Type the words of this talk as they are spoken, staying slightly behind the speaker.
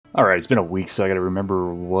Alright, it's been a week, so I gotta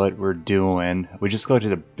remember what we're doing. We just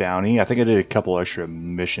collected a bounty. I think I did a couple extra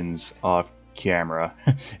missions off camera,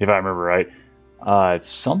 if I remember right.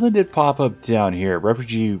 Something did pop up down here.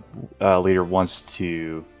 Refugee leader wants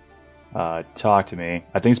to talk to me.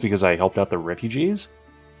 I think it's because I helped out the refugees,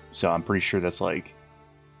 so I'm pretty sure that's like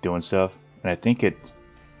doing stuff. And I think it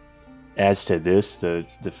adds to this, the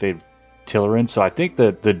fate of Tillerin. So I think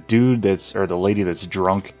that the dude that's, or the lady that's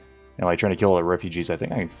drunk and like trying to kill all the refugees, I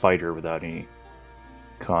think I can fight her without any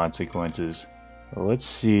consequences. Well, let's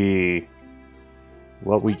see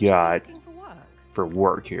what we got for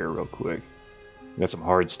work here real quick. We got some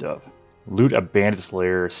hard stuff. Loot a bandit's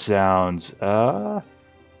lair sounds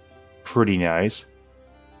pretty nice.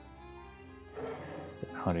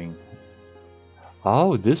 Hunting.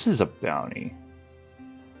 Oh, this is a bounty.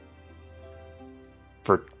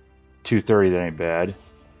 For 230, that ain't bad.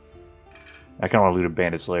 I kinda wanna loot a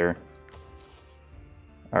bandit's lair.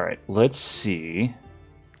 Alright, let's see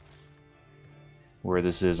where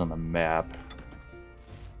this is on the map.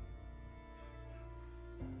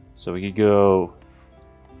 So we could go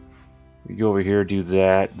over here, do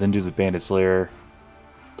that, then do the bandit's lair,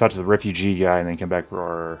 talk to the refugee guy, and then come back for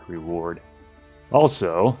our reward.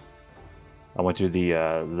 Also, I went through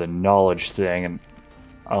the knowledge thing and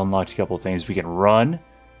unlocked a couple of things. We can run.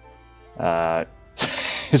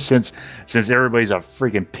 Since everybody's a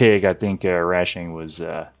freaking pig, I think rationing was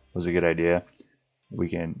a good idea. We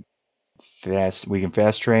can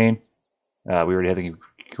fast train. We already had the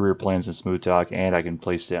career plans and smooth talk, and I can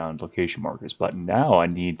place down location markers. But now I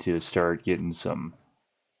need to start getting some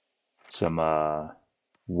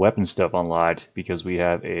weapon stuff unlocked because we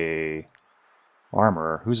have a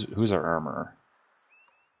armorer. Who's our armorer?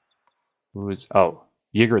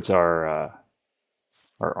 Ygritte's our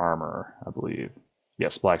armorer, I believe.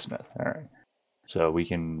 Yes, blacksmith. All right. So we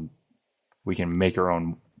can make our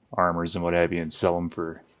own armors and what have you and sell them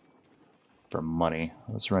for money.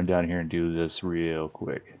 Let's run down here and do this real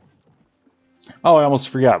quick. Oh, I almost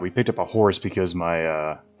forgot. We picked up a horse because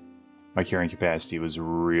my my carrying capacity was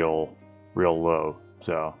real low.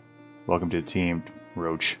 So, welcome to the team,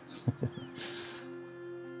 Roach.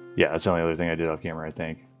 Yeah, that's the only other thing I did off camera, I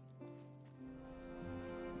think.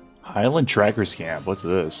 Highland Trackers Camp. What's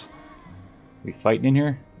this? We fighting in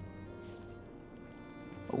here?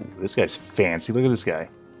 Oh, this guy's fancy. Look at this guy.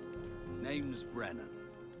 Name's Brennan,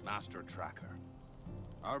 Master Tracker.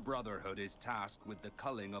 Our brotherhood is tasked with the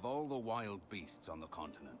culling of all the wild beasts on the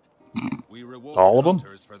continent. We reward all of them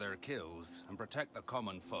hunters for their kills and protect the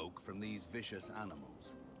common folk from these vicious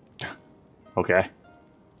animals. Okay.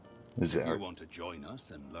 If you want to join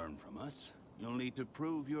us and learn from us, you'll need to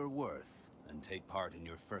prove your worth and take part in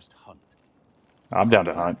your first hunt. I'm down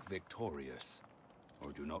to hunt. Victorious,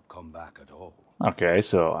 or do not come back at all. Okay,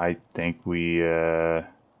 so I think we can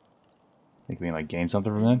like gain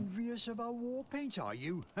something from that. Envious of our war paint, are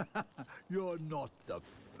you? You're not the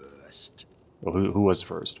first. Well, who was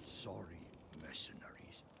first? Sorry,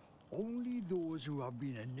 mercenaries. Only those who have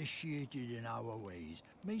been initiated in our ways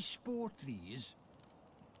may sport these.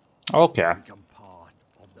 Okay. Become part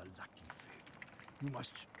of the lucky few. You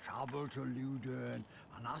must travel to Ludern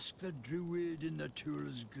and ask the druid in the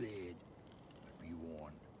Tull's Glade. But be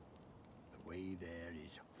warned, the way there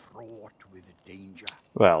is fraught with danger.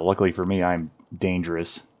 Well, luckily for me, I'm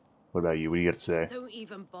dangerous. What about you? What do you got to say? Don't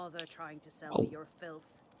even bother trying to sell me your filth.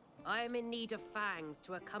 I am in need of fangs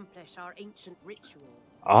to accomplish our ancient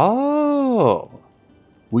rituals. Oh!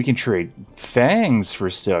 We can trade fangs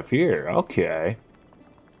for stuff here. Okay.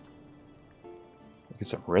 Get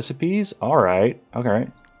some recipes? Alright. Okay.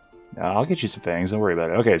 I'll get you some fangs. Don't worry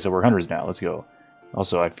about it. Okay, so we're hunters now. Let's go.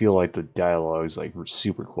 Also, I feel like the dialogue is like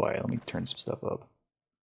super quiet. Let me turn some stuff up.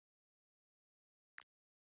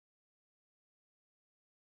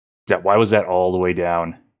 Yeah, why was that all the way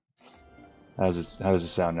down? How does it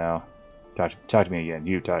sound now? Talk to me again.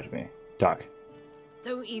 You talk to me. Talk.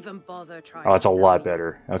 Don't even bother trying. Oh, it's a lot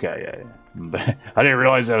better. Okay, yeah. I didn't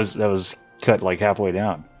realize that was cut like halfway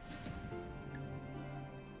down.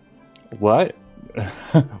 What? Wait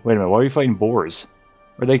a minute, why are you fighting boars?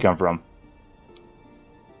 Where'd they come from?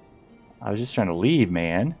 I was just trying to leave,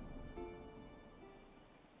 man.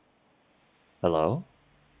 Hello?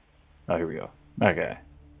 Oh, here we go. Okay.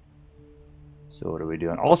 So what are we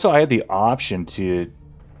doing? Also, I had the option to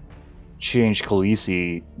change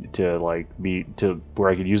Khaleesi to like to where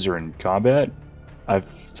I could use her in combat. I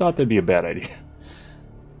thought that'd be a bad idea.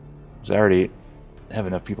 Because I already have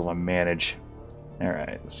enough people to manage.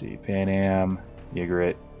 Alright, let's see. Pan Am,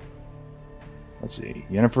 Ygritte. Let's see.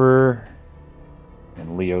 Yennefer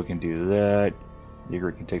and Leo can do that.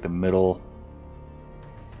 Ygritte can take the middle.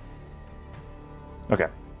 Okay.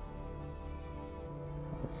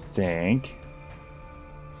 think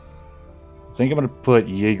I'm gonna put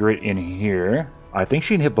Jaeger in here. I think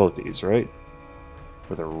she can hit both these, right?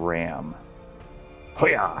 With a ram. Oh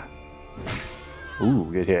yeah. Ooh,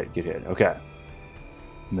 good hit, good hit. Okay.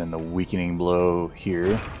 And then the weakening blow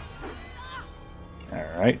here.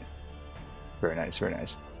 Alright. Very nice, very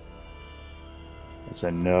nice. That's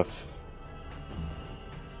enough.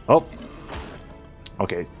 Oh!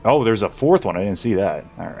 Okay. Oh, there's a fourth one. I didn't see that.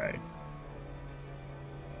 Alright.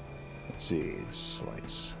 Let's see.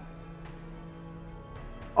 Slice.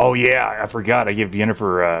 Oh yeah, I forgot. I give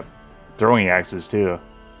Yennefer throwing axes too.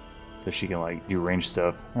 So she can like do range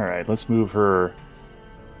stuff. Alright, let's move her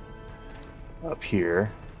up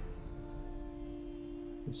here.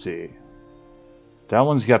 Let's see. That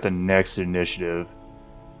one's got the next initiative.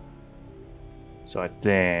 So I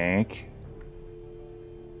think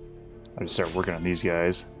I'll just start working on these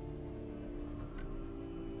guys.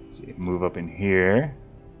 Let's see, move up in here.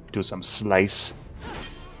 Do some slice.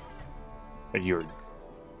 You're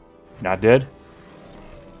not dead?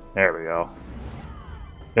 There we go.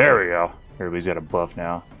 There we go. Everybody's got a buff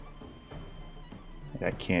now.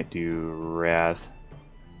 I can't do wrath.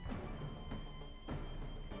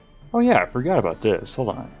 Oh yeah, I forgot about this. Hold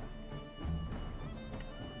on.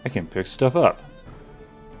 I can pick stuff up.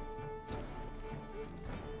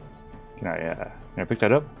 Can I pick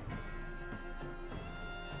that up?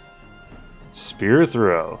 Spear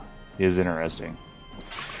throw is interesting.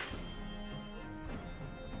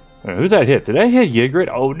 Who'd that hit? Did I hit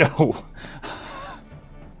Ygritte? Oh no!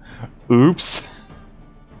 Oops!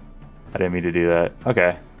 I didn't mean to do that.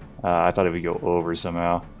 Okay. I thought it would go over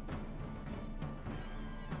somehow.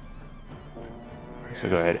 So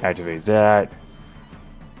go ahead, activate that.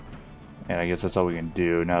 And I guess that's all we can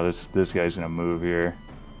do. Now this guy's gonna move here.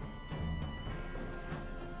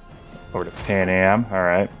 Over to Pan Am.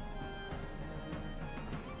 Alright.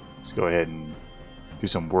 Let's go ahead and do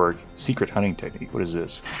some work. Secret hunting technique. What is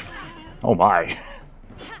this? Oh my.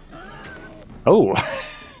 Oh!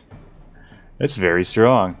 That's very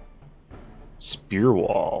strong. Spear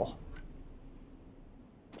wall.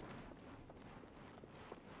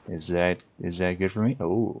 Is that good for me?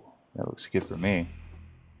 Oh, that looks good for me.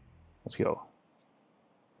 Let's go.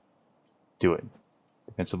 Do it.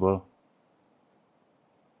 Defensive blow.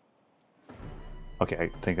 Okay, I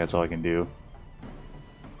think that's all I can do.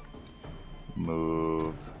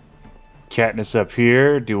 Move Katniss up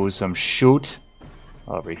here, do some shoot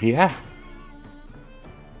over here.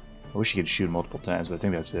 I wish you could shoot multiple times, but I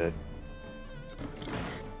think that's it.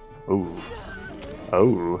 Ooh.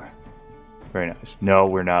 Oh. Very nice. No,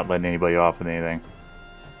 we're not letting anybody off with anything.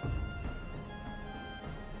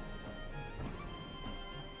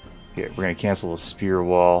 Okay, we're going to cancel the spear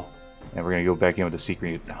wall, and we're going to go back in with the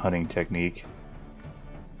secret hunting technique.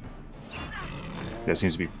 That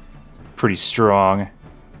seems to be pretty strong.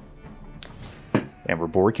 And we're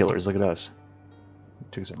boar killers, look at us.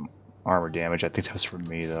 Took some armor damage, I think that was from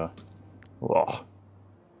me though. Whoa.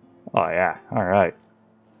 Oh yeah, alright.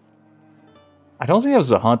 I don't think that was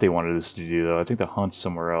the hunt they wanted us to do though, I think the hunt's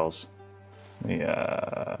somewhere else. Let me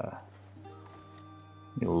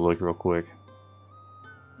look real quick.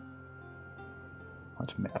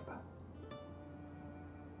 Hunt map.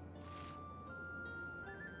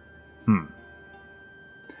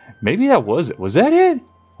 Maybe that was it. Was that it?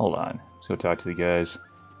 Hold on. Let's go talk to the guys.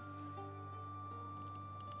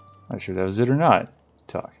 Not sure that was it or not.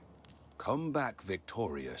 Talk. Come back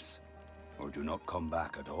victorious, or do not come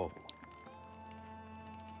back at all.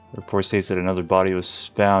 The report states that another body was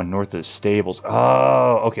found north of the stables.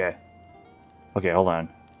 Oh, okay. Okay, hold on.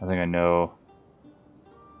 I think I know.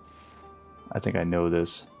 I think I know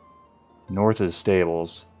this. North of the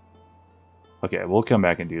stables. Okay, we'll come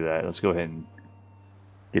back and do that. Let's go ahead and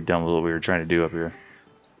get done with what we were trying to do up here.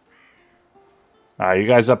 You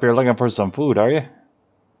guys up here looking for some food, are you?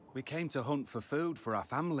 We came to hunt for food for our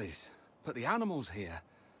families, but the animals here,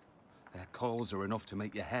 their calls are enough to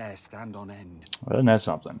make your hair stand on end. Well, isn't that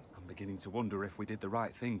something? I'm beginning to wonder if we did the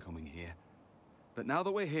right thing coming here. But now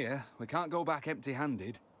that we're here, we can't go back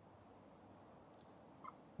empty-handed.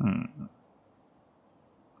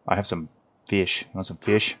 I have some fish. You want some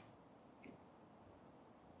fish?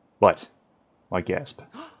 What? Why gasp?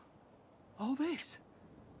 All this?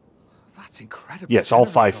 That's incredible. Yes, all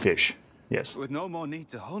 5 fish. Yes. With no more need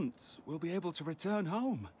to hunt, we'll be able to return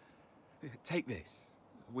home. Take this.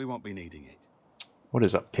 We won't be needing it. What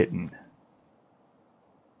is a pitten?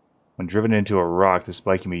 When driven into a rock, the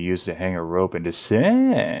spike can be used to hang a rope and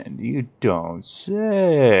descend. You don't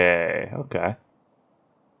say. Okay.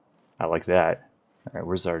 I like that. Alright,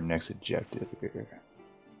 where's our next objective here?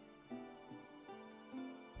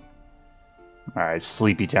 Alright,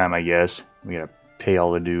 sleepy time, I guess. We gotta pay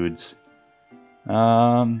all the dudes.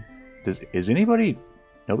 Is anybody...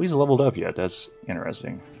 Nobody's leveled up yet. That's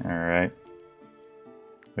interesting. Alright.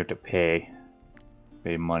 We have to pay.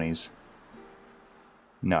 Pay monies.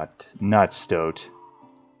 Not stoked.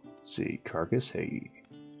 Let's see, carcass, hey.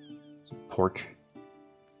 Some pork.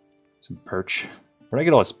 Some perch. Where'd I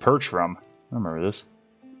get all this perch from? I don't remember this.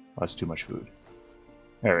 Oh, that's too much food.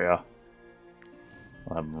 There we go.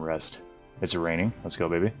 I'll have them rest. It's raining. Let's go,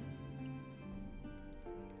 baby.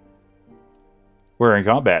 We're in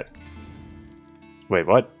combat. Wait,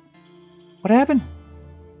 what? What happened?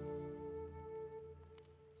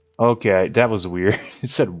 Okay, that was weird. It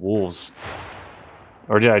said wolves.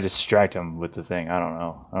 Or did I distract him with the thing? I don't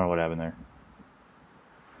know. I don't know what happened there.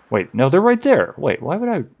 Wait, no, they're right there. Wait, why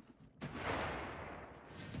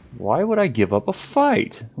would I give up a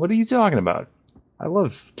fight? What are you talking about? I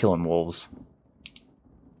love killing wolves.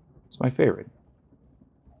 It's my favorite.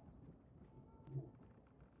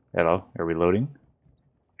 Hello, are we loading?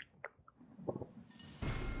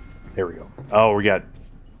 There we go. Oh, we got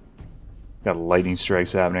lightning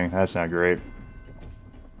strikes happening. That's not great.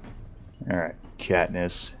 Alright,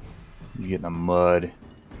 Katniss. You get in the mud.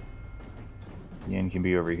 Yen can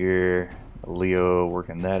be over here. Leo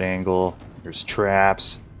working that angle. There's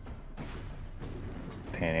traps.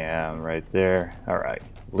 Pan right there. Alright,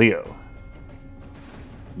 Leo.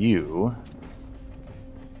 You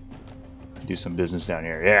do some business down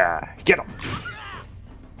here. Yeah, get him!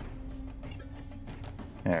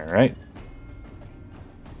 Alright.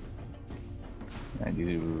 I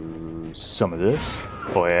do some of this.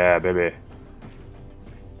 Oh yeah, baby.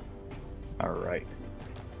 Alright.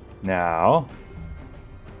 Now,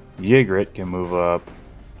 Ygritte can move up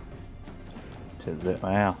to the...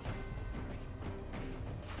 Wow.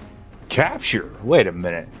 Capture! Wait a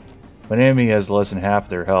minute. When an enemy has less than half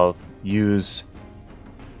their health, use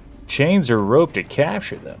chains or rope to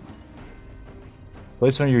capture them.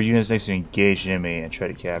 Place one of your units next to an engaged enemy and try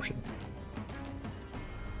to capture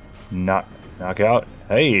them. Knockout?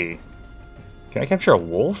 Hey! Can I capture a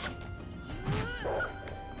wolf?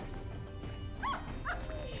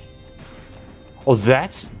 Oh,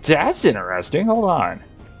 that's interesting. Hold on.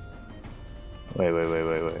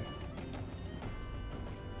 Wait.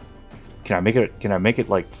 Can I make it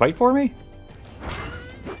like fight for me?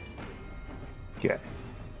 Okay.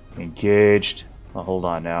 Engaged. Oh, hold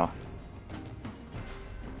on now.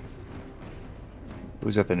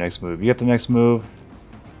 Who's got the next move? You got the next move?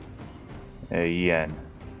 Hey, Yen.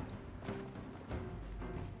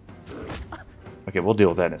 Okay, we'll deal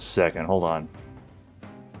with that in a second. Hold on.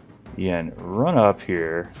 Yen, run up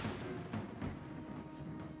here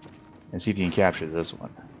and see if you can capture this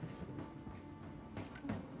one.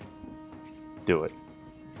 Do it.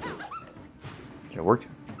 Did it work?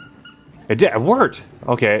 It did. It worked.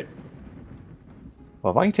 Okay.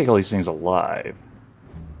 Well, if I can take all these things alive.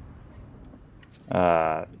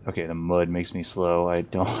 Okay, the mud makes me slow. I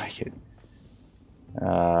don't like it.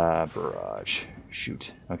 Barrage.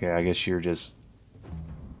 Shoot. Okay, I guess you're just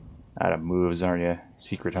out of moves, aren't you?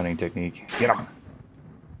 Secret hunting technique. Get him!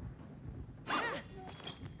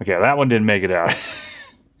 Okay, that one didn't make it out.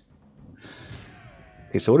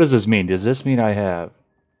 Okay, so what does this mean? Does this mean I have...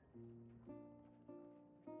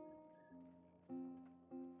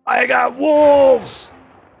 I got wolves!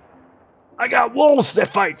 I got wolves to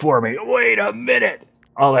fight for me! Wait a minute!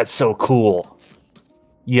 Oh, that's so cool.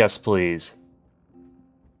 Yes, please.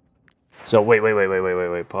 So, wait.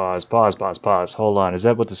 Pause. Hold on. Is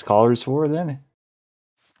that what this collar is for, then?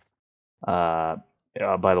 By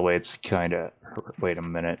the way, it's kinda... Wait a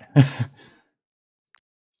minute.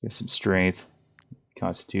 Give some strength.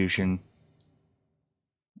 Constitution.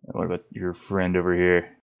 What about your friend over here?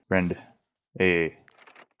 Friend. Hey.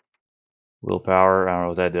 Willpower. I don't know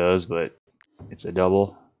what that does, but it's a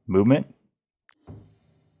double. Movement.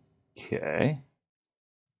 Okay.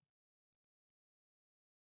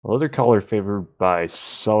 Leather collar favored by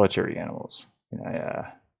solitary animals.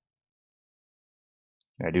 Can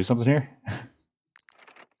I do something here?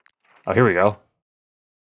 Oh, here we go.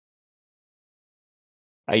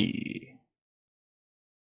 Aye.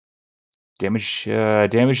 Damage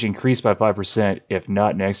increased by 5% if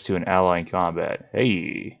not next to an ally in combat.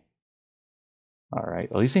 Hey. Alright.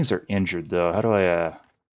 Well, these things are injured, though. How do I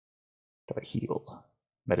heal?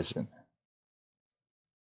 Medicine.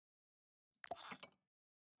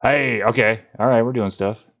 Hey, okay. Alright, we're doing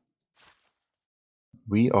stuff.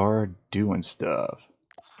 We are doing stuff.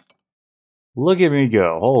 Look at me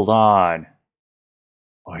go. Hold on.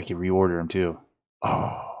 Oh, I can reorder them, too.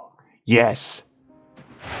 Oh, yes!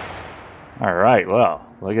 Alright, well,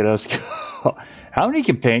 look at us go. How many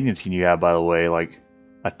companions can you have, by the way? Like,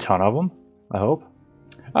 a ton of them, I hope?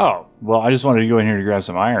 Oh, well, I just wanted to go in here to grab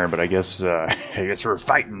some iron, but I guess we're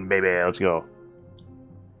fighting, baby. Let's go.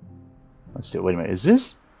 Let's do it. Wait a minute. Is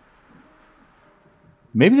this...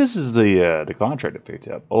 Maybe this is the contract I picked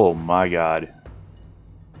up. Oh, my God.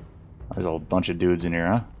 There's a bunch of dudes in here,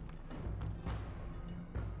 huh?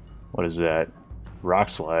 What is that? Rock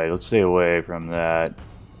slide. Let's stay away from that.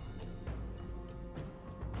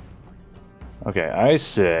 Okay, I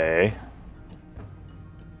say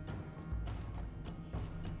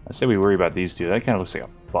we worry about these two. That kind of looks like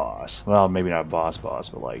a boss. Well, maybe not a boss,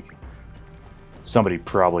 but like somebody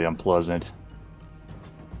probably unpleasant.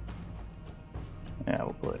 Yeah,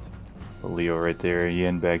 we'll put Leo right there.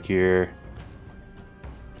 Yin back here.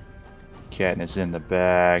 Katniss in the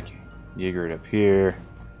back. Ygritte up here.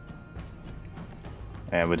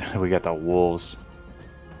 And we got the wolves.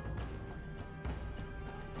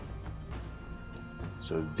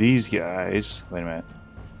 So these guys, wait a minute.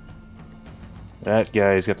 That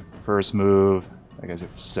guy's got the first move. That guy's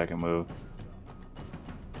got the second move.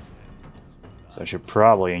 So I should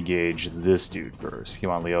probably engage this dude first. Come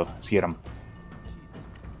on, Leo. Let's get him.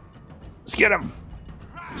 Let's get him!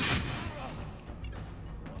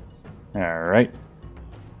 Alright.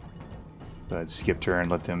 Go ahead, skip turn,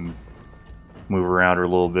 let them move around her a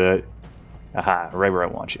little bit. Aha, right where I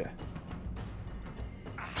want you.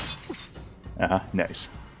 Nice.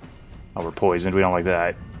 Oh, we're poisoned. We don't like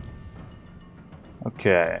that.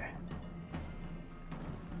 Okay.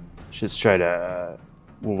 Let's just try to...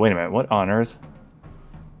 well, wait a minute. What on earth?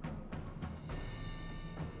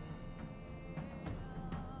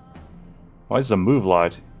 Why is the move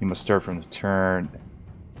locked? You must start from the turn.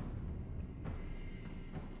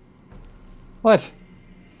 What?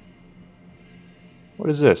 What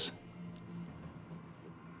is this?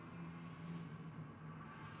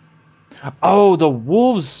 Oh, the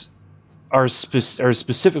wolves are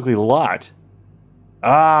specifically locked.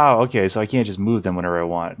 Ah, okay, so I can't just move them whenever I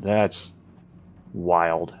want. That's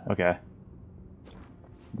wild. Okay.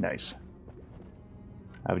 Nice.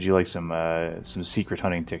 How would you like some secret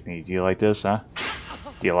hunting technique? Do you like this, huh?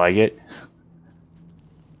 Do you like it?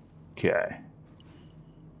 Okay.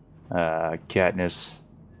 Katniss.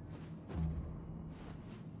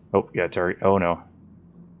 Oh, got a target. Oh no.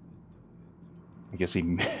 I guess he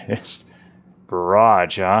missed.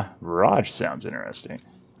 Barrage, huh? Barrage sounds interesting.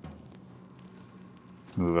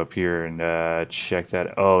 Let's move up here and check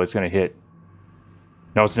that. Oh, it's gonna hit.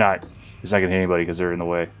 No, it's not. It's not gonna hit anybody because they're in the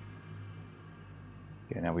way.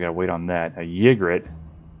 Okay, now we gotta wait on that. A Ygritte.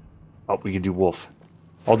 Oh, we can do wolf.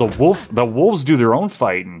 Oh, the wolves do their own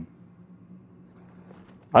fighting.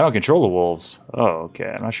 I don't control the wolves. Oh, okay.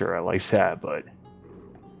 I'm not sure I like that, but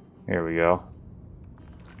here we go.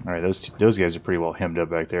 All right, those guys are pretty well hemmed up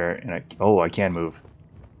back there, and I can move.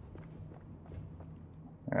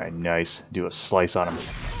 All right, nice. Do a slice on them.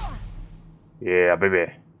 Yeah,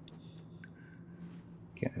 baby.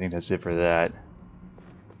 Okay, I think that's it for that.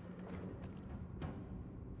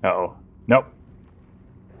 Uh-oh. Nope.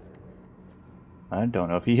 I don't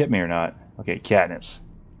know if he hit me or not. Okay, Katniss.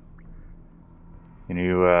 Can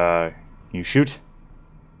you shoot?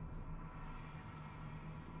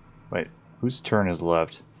 Wait, whose turn is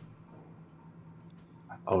left?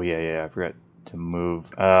 Oh yeah, I forgot to move.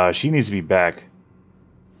 She needs to be back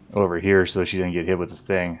over here so she doesn't get hit with the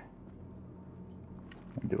thing.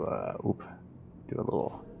 Do a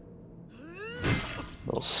little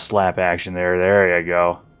slap action there. There you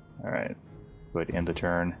go. All right, go ahead and end the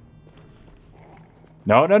turn.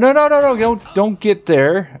 No! Don't get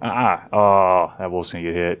there. Oh, that wolf's gonna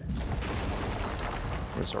get hit.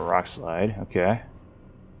 There's a rock slide. Okay.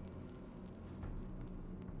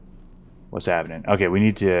 What's happening? Okay, we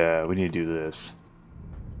need to do this.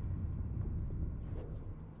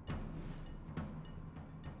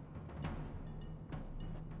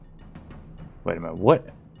 Wait a minute. What?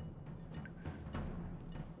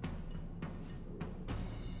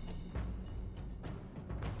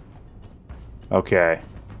 Okay.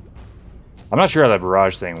 I'm not sure how that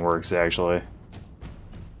barrage thing works, actually.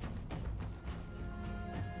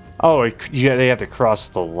 Oh, they have to cross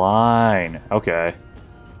the line. Okay.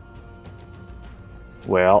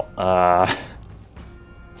 Well,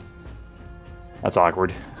 that's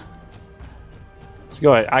awkward. Let's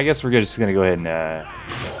go ahead. I guess we're just gonna go ahead and,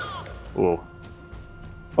 whoa.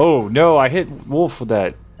 Oh, no, I hit Wolf with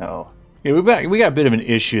that. Oh. Yeah, we got a bit of an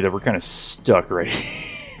issue that we're kind of stuck right here.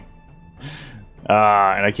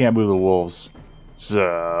 And I can't move the wolves.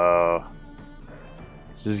 So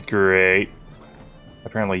this is great.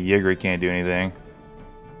 Apparently Ygritte can't do anything.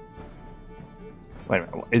 Wait a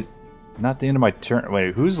minute, is not the end of my turn.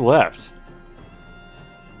 Wait, who's left?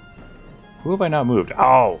 Who have I not moved?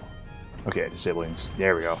 Oh! Okay, disabling.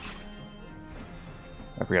 There we go.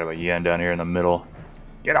 I forgot about Yen down here in the middle.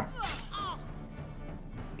 Get him!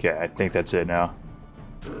 Okay, I think that's it now.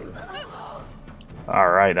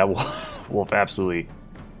 Alright, that wolf absolutely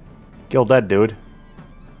killed that dude.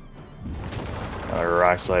 Another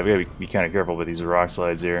rock slide. We gotta be kind of careful with these rock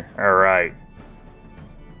slides here. Alright.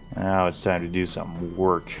 Now it's time to do some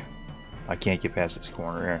work. I can't get past this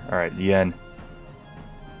corner here. Alright, Yen.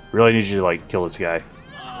 Really need you to, like, kill this guy.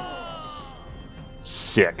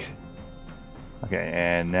 Sick. Okay,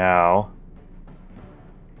 and now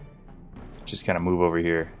just kind of move over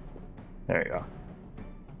here. There you go.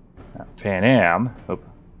 Now, Pan Am. Oop.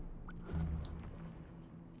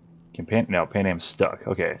 No, Pan Am's stuck.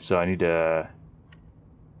 Okay, so I need to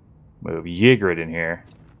move Ygritte in here.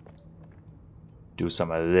 Do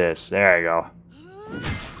some of this. There you go.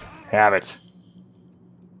 Have it.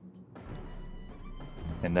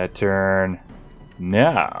 And that turn.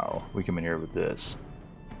 Now we come in here with this.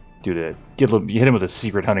 Do the hit him with a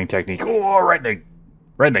secret hunting technique. Oh, right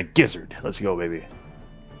in the gizzard. Let's go, baby.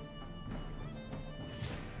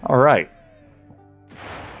 All right.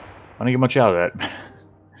 I don't get much out of that.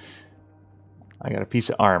 I got a piece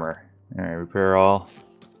of armor. All right, repair all.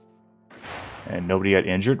 And nobody got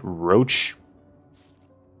injured. Roach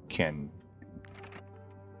can.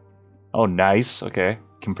 Oh, nice. Okay.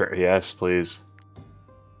 Compare. Yes, please.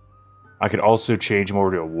 I could also change him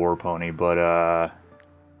over to a war pony, but I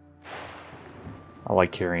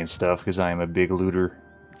like carrying stuff because I am a big looter.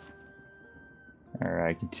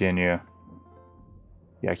 Alright, continue.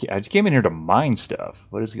 Yeah, I just came in here to mine stuff.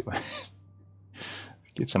 What is it?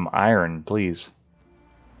 Get some iron, please.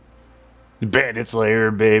 The Bandit's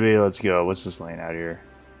lair, baby. Let's go. What's this laying out here?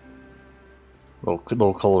 A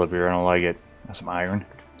little cold up here. I don't like it. Got some iron.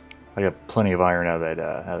 I got plenty of iron out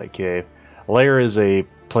of that cave. Lair is a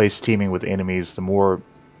place teeming with enemies. The more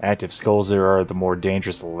active skulls there are, the more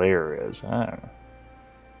dangerous the lair is. I don't know.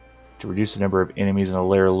 To reduce the number of enemies in a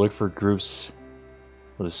lair, look for groups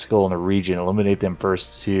with a skull in the region. Eliminate them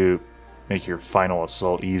first to make your final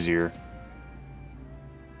assault easier.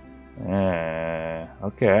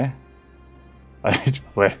 Okay.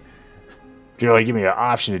 Wait, you really give me an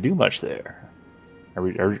option to do much there.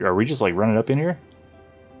 Are we just like running up in here?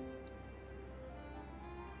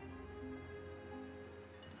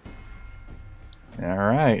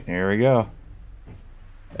 Alright, here we go.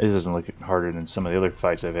 This doesn't look harder than some of the other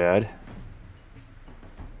fights I've had.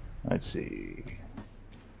 Let's see.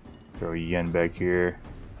 Throw Yen back here.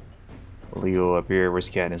 Leo up here. Where's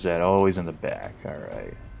Katniss at? Always in the back.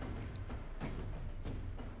 Alright.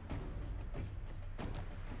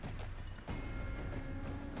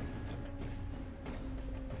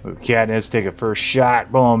 Move Katniss, take a first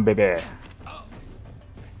shot. Boom, baby.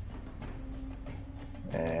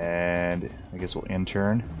 And I guess we'll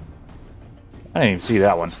intern. I didn't even see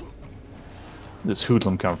that one. Where'd this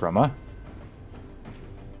hoodlum come from, huh?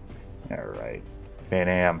 Alright. Pan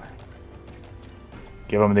Am.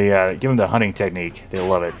 Give them the hunting technique. They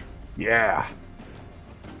love it. Yeah.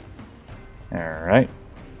 Alright.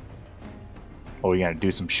 Oh, we gotta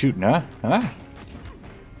do some shooting, huh? Huh?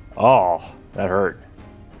 Oh, that hurt.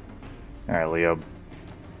 Alright, Leo.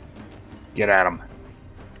 Get at him.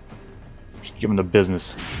 Just give him the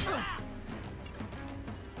business.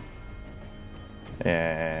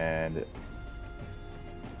 And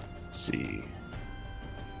let's see.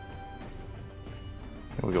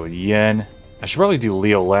 We'll go with Yen. I should probably do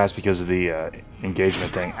Leo last because of the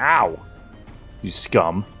engagement thing. Ow! You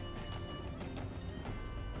scum.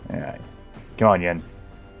 Alright. Come on, Yen.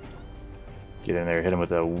 Get in there, hit him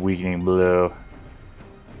with a weakening blow.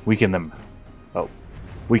 Weaken them. Oh.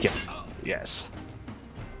 Weaken. Yes.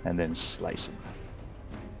 And then slice him.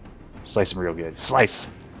 Slice him real good.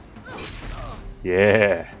 Slice!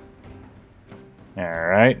 Yeah.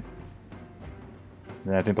 Alright.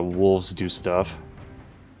 Then I think the wolves do stuff.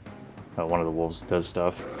 Oh, one of the wolves does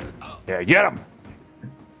stuff. Yeah, get him!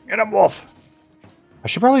 Get him, wolf! I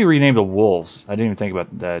should probably rename the wolves. I didn't even think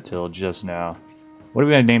about that till just now. What are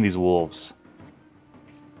we gonna name these wolves?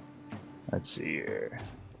 Let's see here.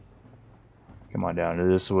 Come on down to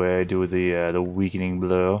this way. Do the weakening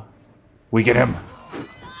blow. Weaken him!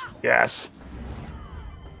 Yes!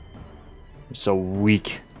 You're so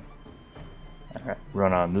weak. Alright,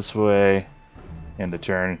 run on this way. End the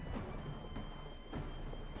turn.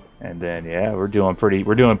 And then yeah, we're doing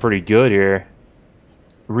pretty good here.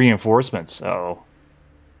 Reinforcements. Oh.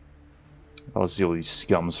 Let's deal with these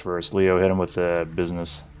scums first. Leo, hit him with the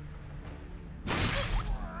business.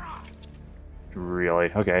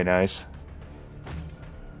 Really? Okay, nice.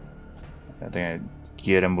 I think I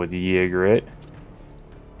get him with Ygritte.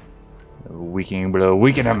 Weakening blow.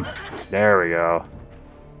 Weaken him! There we go.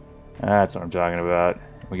 That's what I'm talking about.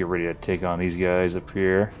 We get ready to take on these guys up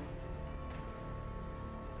here.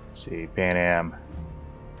 Let's see, Pan Am.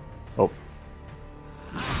 Oh.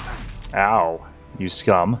 Ow. You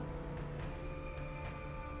scum.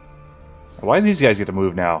 Why do these guys get to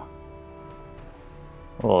move now?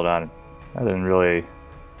 Hold on. That didn't really...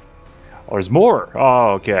 Oh, there's more!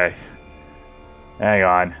 Oh, okay. Hang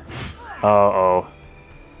on. Uh-oh.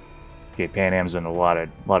 Okay, Pan Am's in a lot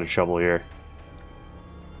of trouble here.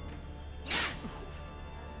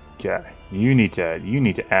 Okay. You need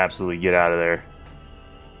to absolutely get out of there.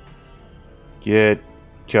 Get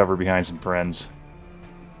cover behind some friends.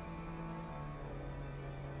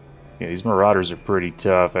 Yeah, these marauders are pretty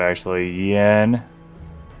tough, actually. Yen.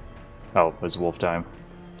 Oh, it's wolf time.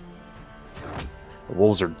 The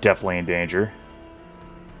wolves are definitely in danger.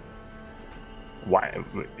 Why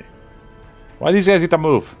do these guys get to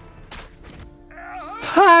move?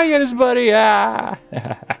 Ha! Get his buddy! Ah!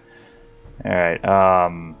 Alright,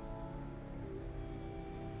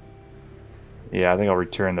 yeah, I think I'll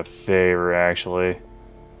return the favor, actually.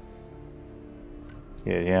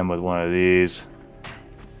 Hit him with one of these.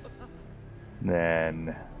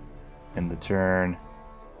 Then, end the turn.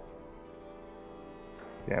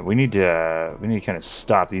 Yeah, we need to kind of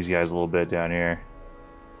stop these guys a little bit down here.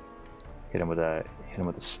 Hit him with a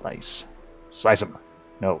slice. Slice him.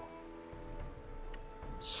 No.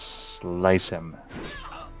 Slice him.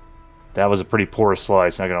 That was a pretty poor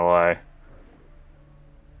slice, not gonna lie.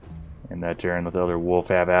 In that turn, let the other wolf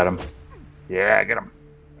have at him. Yeah, get him.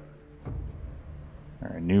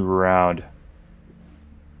 Alright, new round.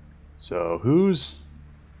 So, who's...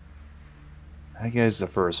 That guy's the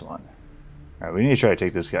first one. Alright, we need to try to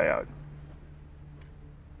take this guy out.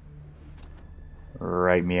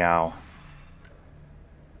 Right, meow.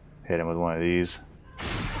 Hit him with one of these.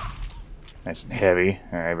 Nice and heavy.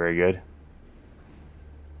 Alright, very good.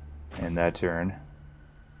 And that turn.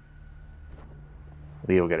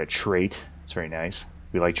 Leo got a trait. It's very nice.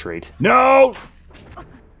 We like trait. No!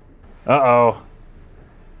 Uh-oh.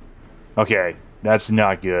 Okay, that's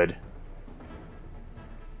not good.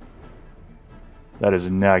 That is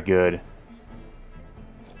not good.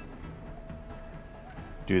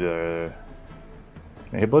 Do the...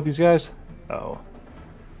 Can I hit both these guys? Oh.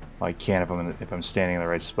 Well, I can't if I'm standing in the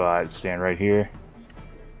right spot. Stand right here.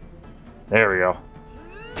 There we go.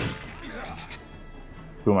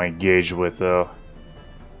 Who am I engaged with, though?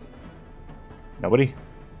 Nobody?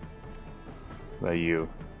 What about you?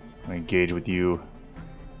 I'm engaged with you.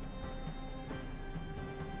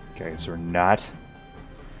 Okay, so we're not.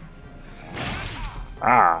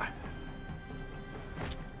 Ah!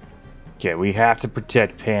 Okay, we have to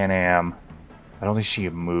protect Pan Am. I don't think she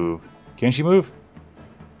can move. Can she move?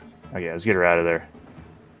 Okay, let's get her out of there.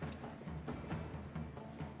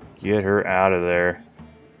 Get her out of there.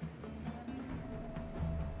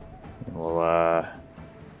 Well,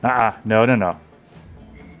 no, no, no.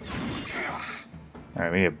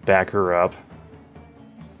 Alright, we need to back her up.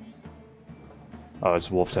 Oh, it's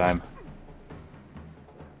wolf time.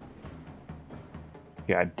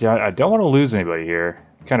 Yeah, I don't want to lose anybody here.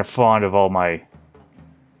 Kind of fond of all my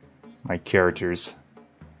characters.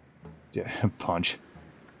 Yeah, punch.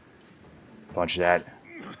 Punch that.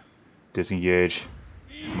 Disengage.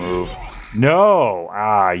 Move. No!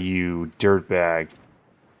 Ah, you dirtbag.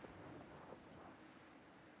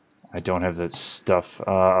 I don't have the stuff.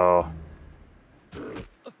 Uh-oh.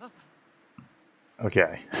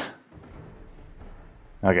 Okay.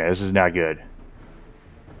 Okay, this is not good.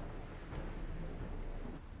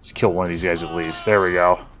 Let's kill one of these guys at least. There we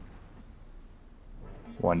go.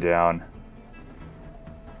 One down.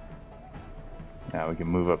 Now we can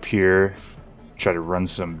move up here. Try to run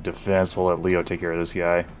some defense. We'll let Leo take care of this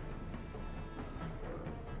guy.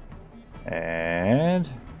 And...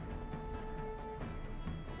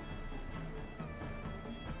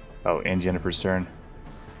 Oh, and Jennifer's turn.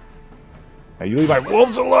 Now you leave my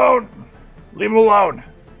wolves alone! Leave them alone!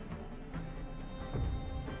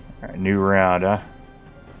 Alright, new round, huh?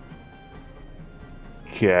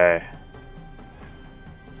 Okay.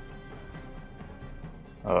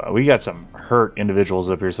 We got some hurt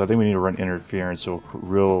individuals up here, so I think we need to run interference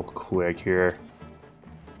real quick here.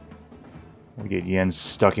 We get Yen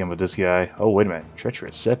stuck in with this guy. Oh, wait a minute.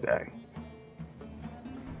 Treacherous setback.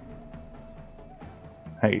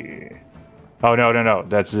 Hey. Oh, no, no, no.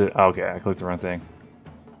 That's it. Okay, I clicked the wrong thing.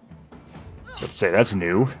 So let's say that's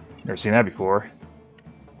new. Never seen that before.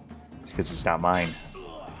 It's because it's not mine.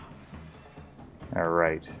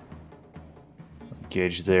 Alright.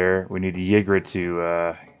 Engage there. We need Ygritte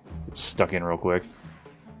to get stuck in real quick.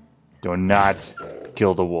 Do not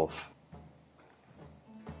kill the wolf.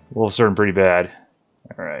 Wolf's hurting pretty bad.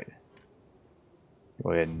 Alright.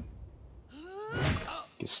 Go ahead and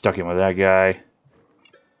get stuck in with that guy.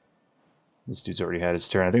 This dude's already had his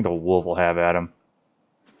turn. I think the wolf will have at him.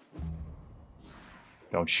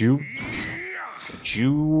 Don't you? Don't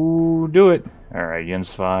you do it. Alright,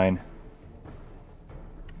 Yen's fine.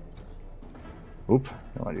 Oop,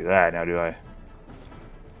 don't want to do that now, do I?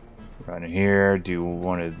 Run in here, do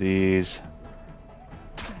one of these.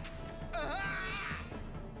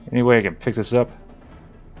 Any way I can pick this up?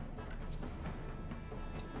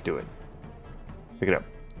 Do it. Pick it up.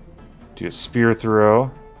 Do a spear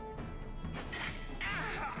throw.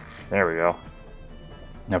 There we go.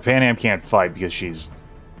 Now Pan Am can't fight because she's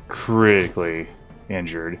critically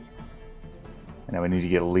injured. And now we need to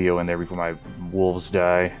get Leo in there before my wolves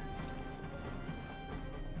die.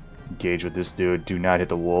 Engage with this dude. Do not hit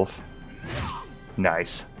the wolf.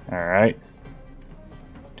 Nice. Alright.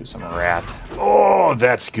 Do some wrath. Oh,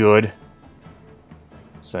 that's good.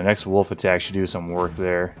 So the next wolf attack should do some work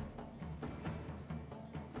there.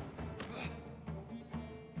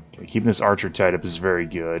 Okay, keeping this archer tied up is very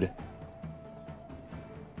good.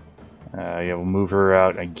 Yeah, we'll move her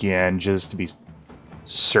out again just to be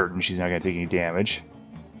certain she's not going to take any damage.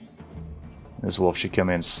 This wolf should come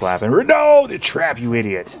in slapping her. No! The trap, you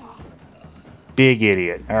idiot! Big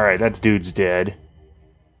idiot. Alright, that dude's dead.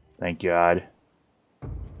 Thank God.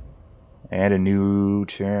 And a new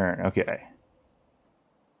turn. Okay.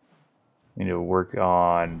 Need to work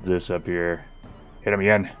on this up here. Hit him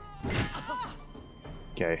again.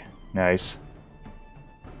 Okay, nice.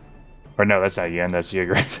 Or no, that's not Yen, that's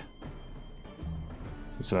Yigret.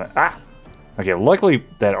 So, ah! Okay, luckily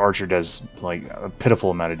that archer does like a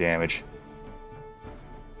pitiful amount of damage.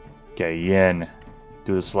 Okay, Yen.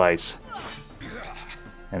 Do the slice.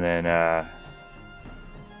 And then,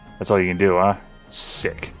 that's all you can do, huh?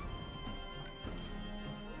 Sick.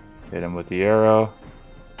 Hit him with the arrow.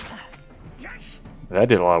 That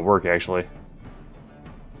did a lot of work, actually.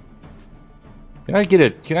 Can I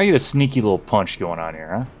get a sneaky little punch going on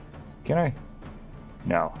here, huh? Can I?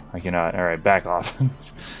 No, I cannot. Alright, back off. I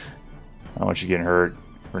don't want you getting hurt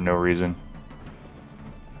for no reason.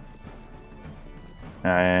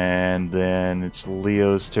 And then it's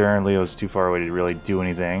Leo's turn. Leo's too far away to really do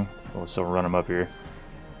anything. We'll still run him up here.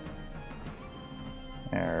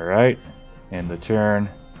 Alright. End the turn.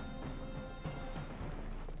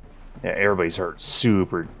 Yeah, everybody's hurt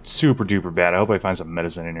super duper bad. I hope I find some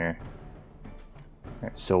medicine in here.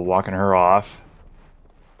 Alright, still walking her off.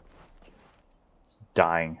 It's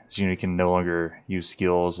dying. This unit can no longer use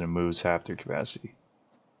skills and moves half their capacity.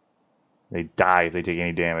 They die if they take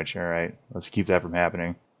any damage. Alright, let's keep that from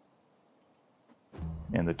happening.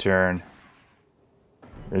 End the turn.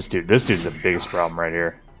 This dude's the biggest problem right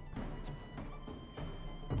here.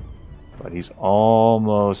 But he's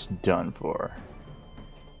almost done for.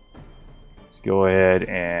 Let's go ahead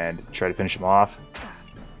and try to finish him off.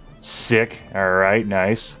 Sick. Alright,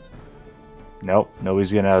 nice. Nope,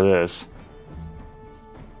 nobody's getting out of this.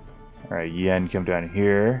 Alright, Yen, come down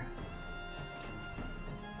here.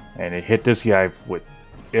 And it hit this guy with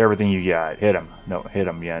everything you got. Hit him. No, hit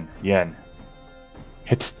him, Yen. Yen.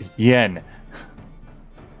 Hit Yen.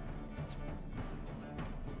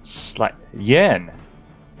 Yen.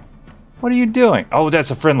 What are you doing? Oh,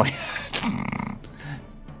 that's a friendly.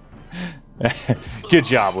 Good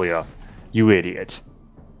job, Leo. You idiot.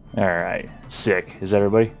 Alright. Sick. Is that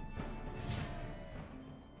everybody?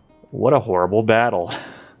 What a horrible battle.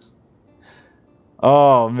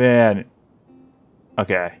 Oh, man.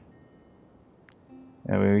 Okay.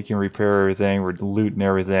 I mean, we can repair everything. We're looting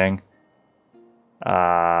everything.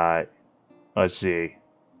 Let's see.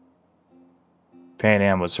 Pan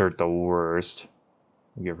Am was hurt the worst.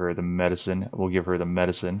 We'll give her the medicine. We'll give her the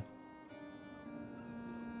medicine.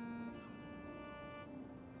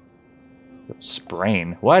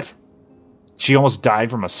 Sprain? What? She almost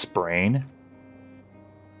died from a sprain?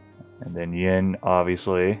 And then Yin,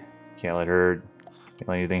 obviously. Can't let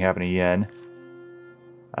anything happen to Yin.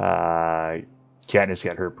 Katniss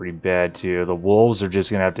got hurt pretty bad too. The wolves are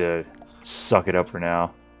just gonna have to suck it up for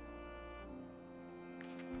now.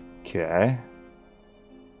 Okay.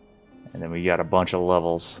 And then we got a bunch of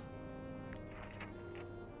levels.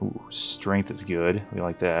 Ooh, strength is good. We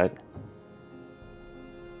like that.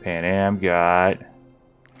 Pan Am got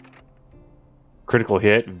critical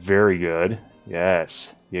hit. Very good.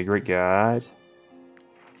 Yes. Yigret got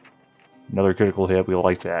another critical hit. We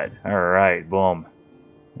like that. Alright, boom.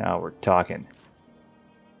 Now we're talking.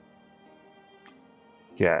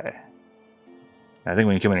 Okay. I think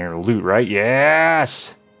we can come in here and loot, right?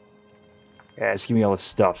 Yes! Yes, give me all this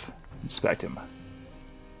stuff. Inspect him.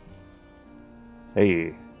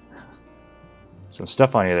 Hey, Some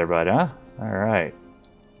stuff on you there, bud, huh? Alright.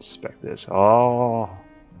 Inspect this. Oh.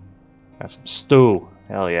 Got some stew.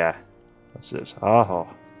 Hell yeah. What's this? Oh.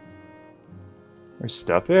 There's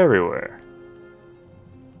stuff everywhere.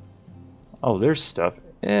 Oh, there's stuff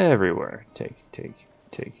everywhere. Take.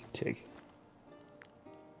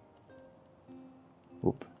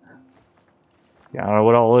 Oop. Yeah, I don't know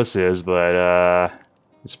what all this is, but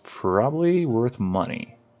it's probably worth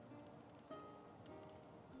money.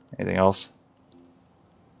 Anything else?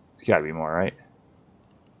 There's gotta be more, right?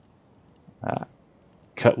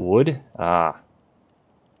 Cut wood? I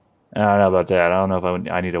don't know about that. I don't know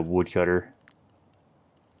if I need a woodcutter.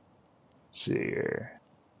 Let's see here.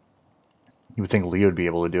 You would think Leo would be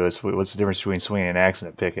able to do it. So what's the difference between swinging an axe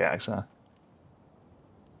and a pickaxe, huh?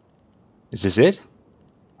 Is this it?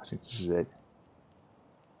 I think this is it.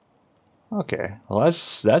 Okay. Well,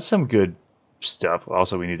 that's some good stuff.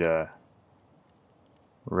 Also, we need to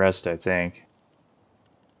rest, I think.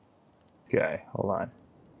 Okay, hold on.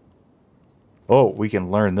 Oh, we can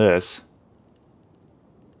learn this.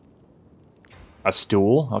 A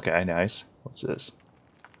stool? Okay, nice. What's this?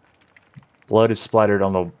 Blood is splattered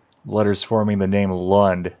on the letters forming the name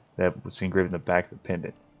Lund that was engraved in the back of the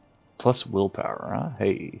pendant. Plus willpower, huh?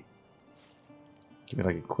 Hey. Can we,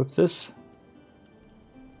 like, equip this?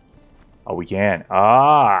 Oh, we can.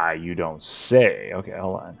 Ah, you don't say. Okay,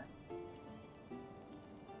 hold on.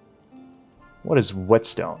 What is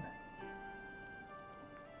whetstone?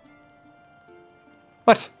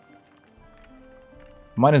 What?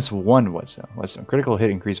 -1 whetstone. Critical hit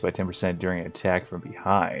increased by 10% during an attack from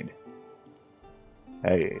behind.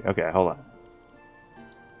 Hey, okay, hold on.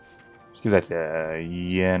 Let's give that to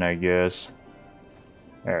Yen, I guess.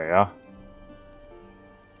 There we go.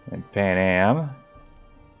 And Pan Am. I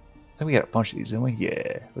think we got a bunch of these, didn't we?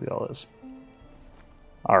 Yeah, look at all this.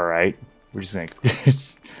 Alright, we're just gonna...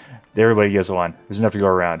 Everybody gets one. There's enough to go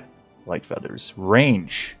around. Light feathers.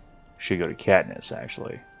 Range. Should go to Katniss,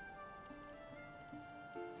 actually.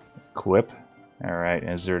 Equip. Alright,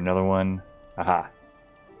 is there another one? Aha.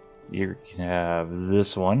 You can have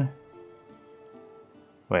this one.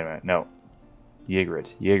 Wait a minute, no.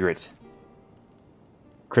 Ygritte.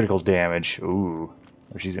 Critical damage. Ooh.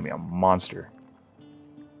 Oh, she's gonna be a monster.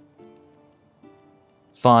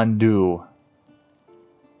 Fondue.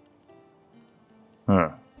 Huh.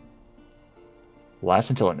 Lasts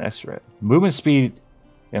until the next rest. Movement speed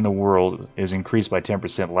in the world is increased by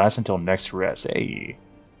 10%. Lasts until next rest. Hey.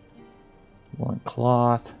 Woolen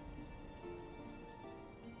cloth.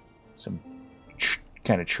 Some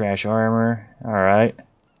kind of trash armor. Alright.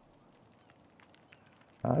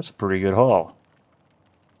 That's a pretty good haul.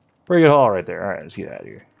 Pretty good haul right there. Alright, let's get out of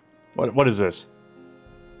here. What is this?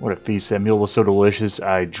 What a feast. That meal was so delicious,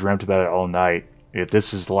 I dreamt about it all night. If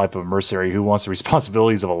this is the life of a mercenary, who wants the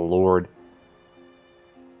responsibilities of a lord?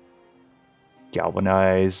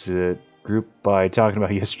 Galvanize the group by talking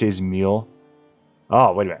about yesterday's meal.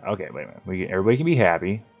 Oh, wait a minute. Okay, wait a minute. Everybody can be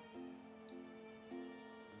happy.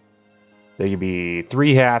 They can be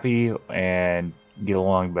 3 happy and get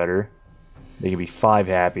along better. They can be 5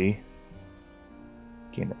 happy.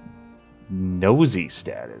 Okay, nosy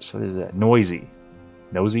status. What is that? Noisy.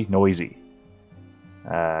 Nosy? Noisy.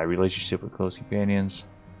 Relationship with close companions.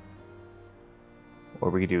 Or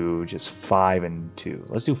we could do just 5 and 2.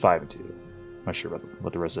 Let's do 5 and 2. I'm not sure about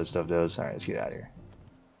what the rest of that stuff does. Alright, let's get out of here.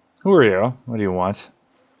 Who are you? What do you want?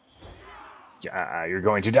 Yeah, you're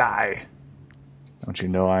going to die. Don't you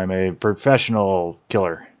know I'm a professional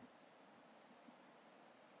killer?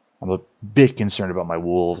 I'm a bit concerned about my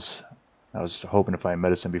wolves. I was hoping to find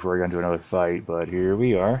medicine before I got into another fight, but here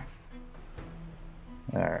we are.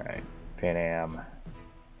 Alright, Pan Am.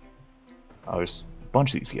 Oh, there's a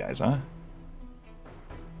bunch of these guys, huh?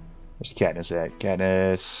 Where's Katniss at?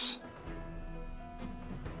 Katniss.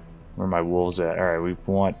 Where are my wolves at? Alright, we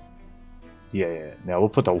want... Yeah. Now we'll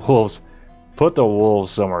put the wolves... Put the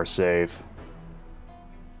wolves somewhere safe.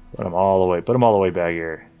 Put them all the way back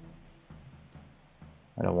here.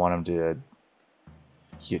 I don't want them to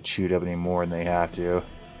get chewed up any more than they have to.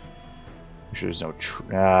 Make sure there's no...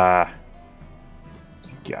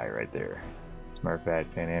 there's a guy right there. As a matter of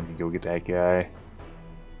fact, Pan Am can go get that guy.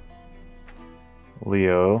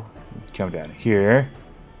 Leo, come down here.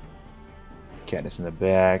 Katniss in the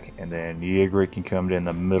back, and then Ygritte can come in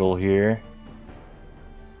the middle here.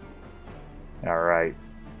 Alright.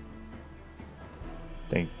 I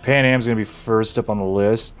think Pan Am's gonna be first up on the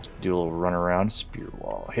list. Do a little run around. Spear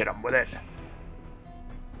wall. Hit him with it.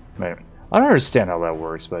 Wait a minute. I don't understand how that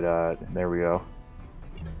works, but there we go.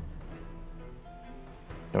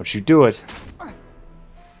 Don't you do it.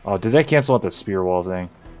 Oh, did that cancel out the spear wall thing?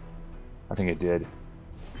 I think it did.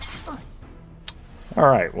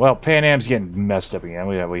 Alright, well, Pan Am's getting messed up again.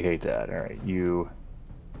 We hate that. Alright, you...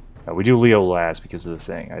 we do Leo last because of the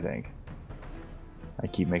thing, I think. I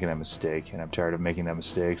keep making that mistake, and I'm tired of making that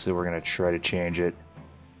mistake, so we're going to try to change it.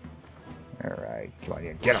 Alright, come on,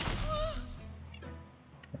 yeah, get him!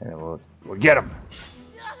 And we'll get him!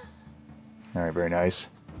 Alright, very nice.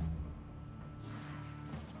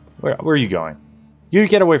 Where are you going? You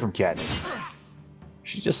get away from Katniss!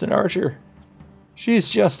 She's just an archer! She's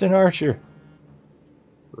just an archer!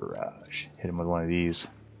 Barrage. Hit him with one of these.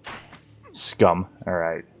 Scum.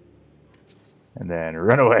 Alright. And then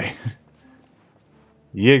run away.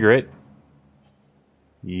 Ygritte.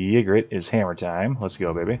 Ygritte is hammer time. Let's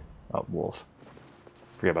go, baby. Oh, wolf.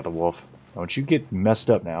 Forget about the wolf. Don't you get messed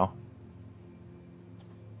up now.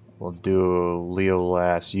 We'll do Leo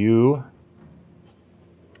last. You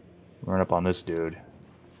run up on this dude.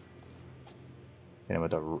 Hit him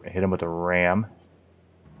with a ram.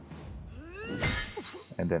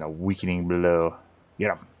 And then a weakening blow.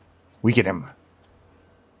 Get him. Weaken him.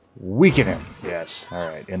 Weaken him. Yes.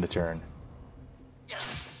 Alright, end the turn.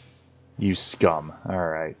 You scum.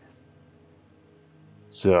 Alright.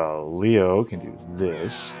 So, Leo can do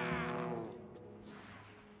this.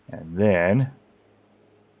 And then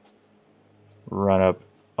run up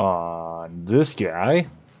on this guy.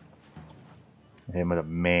 Hit him with a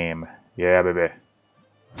maim. Yeah, baby.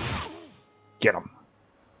 Get him.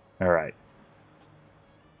 Alright.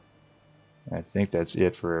 I think that's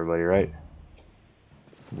it for everybody, right?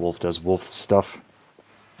 Wolf does wolf stuff.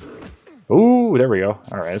 Ooh, there we go.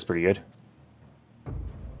 Alright, that's pretty good.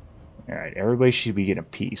 Alright, everybody should be getting a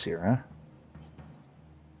piece here, huh?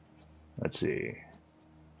 Let's see.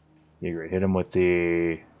 Ygritte, hit him with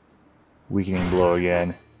the weakening blow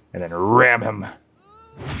again, and then ram him.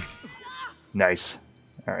 Nice.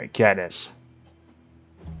 Alright, Katniss.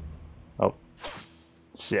 Oh.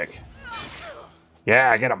 Sick.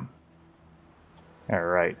 Yeah, get him.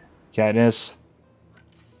 Alright, Katniss.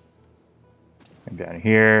 And down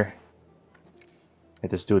here.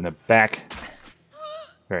 Hit this dude in the back.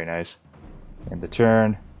 Very nice. End the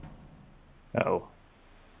turn. Uh-oh.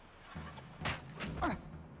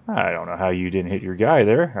 I don't know how you didn't hit your guy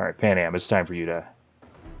there. Alright, Pan Am, it's time for you to...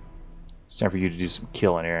 It's time for you to do some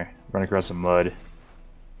killing here. Run across some mud.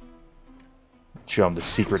 Show him the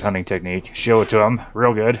secret hunting technique. Show it to him.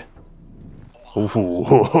 Real good. Ooh,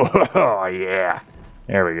 oh yeah.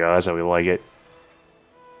 There we go. That's how we like it.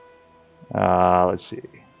 Let's see.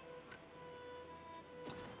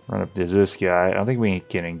 Run up to this guy. I don't think we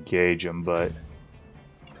can engage him, but...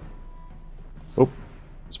 Oh,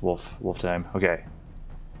 it's wolf time. Okay.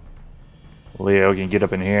 Leo can get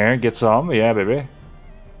up in here, get some. Yeah, baby.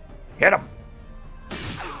 Hit him!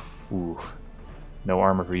 Ooh. No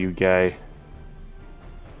armor for you, guy.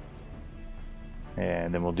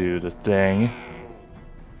 And then we'll do the thing.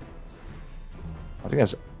 I think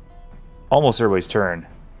that's almost everybody's turn.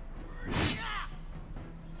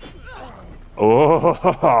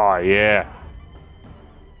 Oh, yeah.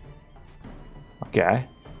 Okay.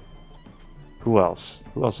 Who else?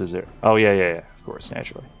 Who else is there? Oh, yeah. Of course,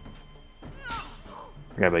 naturally.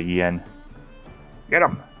 Forgot about Yen. Get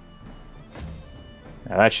him!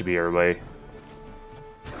 Now that should be everybody.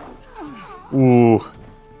 Ooh.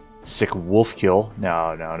 Sick wolf kill.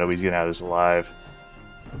 No, nobody's getting out of this alive.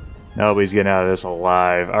 Nobody's getting out of this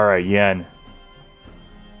alive. Alright, Yen.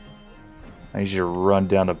 I need you to run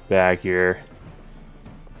down the back here.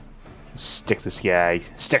 Stick this guy.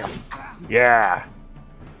 Stick him! Yeah!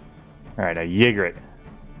 Alright, now Ygritte.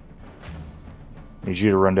 Need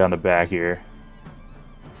you to run down the back here.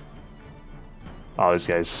 Oh, this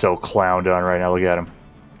guy's so clowned on right now. Look at him.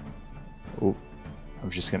 Ooh.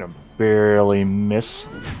 I'm just gonna barely miss.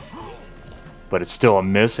 But it's still a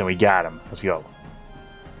miss, and we got him. Let's go.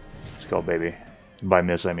 Let's go, baby. And by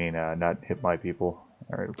miss, I mean not hit my people.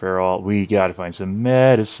 Alright, repair all. We gotta find some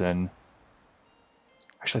medicine.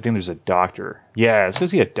 Actually, I think there's a doctor. Yeah, let's go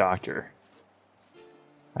see a doctor.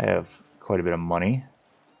 I have quite a bit of money.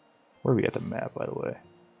 Where are we at the map, by the way?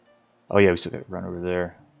 Oh, yeah, we still gotta run over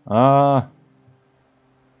there.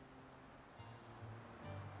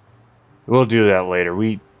 We'll do that later.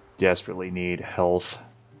 We desperately need health.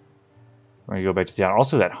 We're gonna go back to town.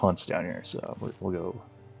 Also, that hunt's down here, so we'll go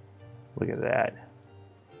look at that.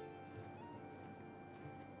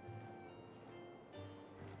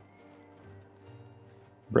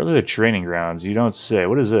 Brotherhood training grounds. You don't say.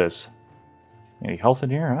 What is this? Any health in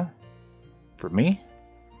here, huh? For me?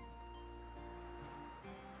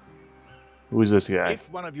 Who is this guy? If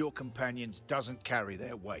one of your companions doesn't carry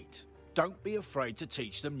their weight, don't be afraid to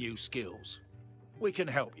teach them new skills. We can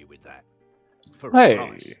help you with that. For a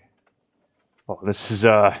price. Oh, this is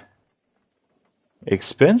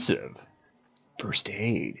Expensive. First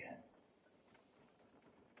aid.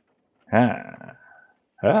 Ah.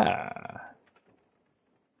 Ah.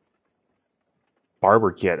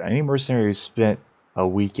 Barber kit. Any mercenary who spent a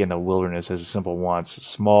week in the wilderness has a simple wants.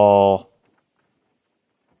 Small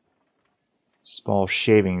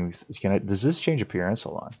shaving. Does this change appearance?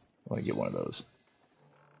 Hold on. I want to get one of those.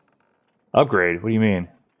 Upgrade. What do you mean?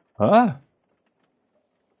 Huh?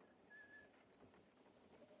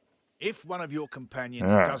 If one of your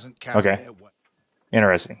companions doesn't carry okay. their weight.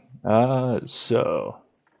 Interesting. So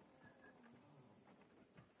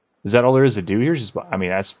is that all there is to do here? Just, I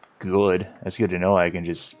mean, that's good. That's good to know. I can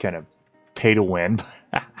just kind of pay to win.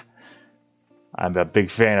 I'm a big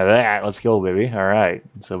fan of that. Let's go, baby. All right.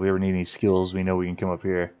 So if we ever need any skills, we know we can come up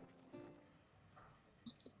here.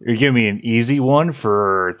 You're giving me an easy one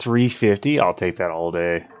for 350. I'll take that all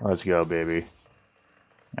day. Let's go, baby.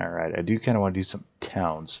 All right. I do kind of want to do some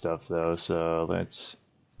town stuff, though. So let's...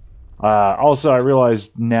 also, I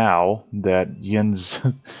realized now that Yin's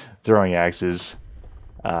throwing axes,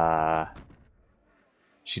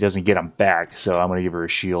 she doesn't get them back, so I'm going to give her a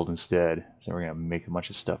shield instead. So we're going to make a bunch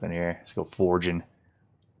of stuff in here. Let's go forging.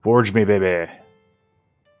 Forge me, baby.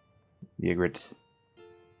 Ygritte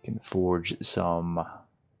can forge some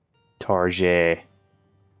Target.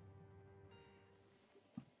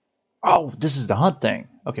 Oh, this is the hunt thing.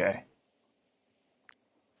 Okay.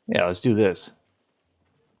 Yeah, let's do this.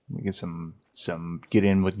 We get some get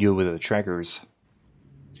in with you with the trackers.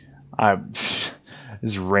 I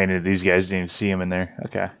just ran into these guys, didn't even see them in there.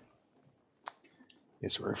 Okay.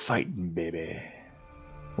 Guess we're fighting, baby.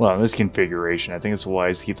 Well, in this configuration, I think it's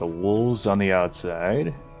wise to keep the wolves on the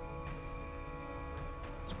outside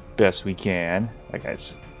as best we can. That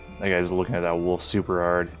guy's looking at that wolf super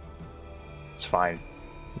hard. It's fine.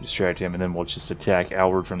 We distract him, and then we'll just attack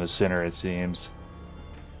outward from the center, it seems.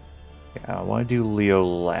 Yeah, I want to do Leo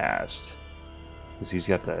last, because he's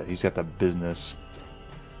got the business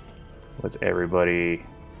with everybody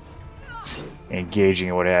engaging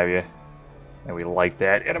and what have you, and we like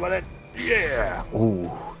that. Hit him with it, yeah.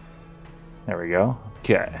 Ooh, there we go.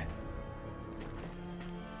 Okay,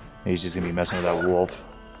 he's just gonna be messing with that wolf.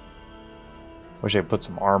 Wish I could put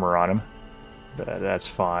some armor on him, but that's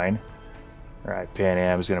fine. All right, Pan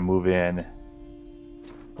Am's gonna move in.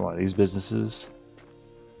 One of these businesses.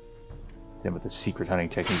 Then with the secret hunting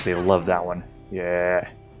techniques, they love that one. Yeah.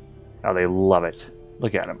 Oh, they love it.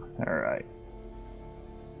 Look at them. Alright.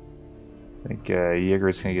 I think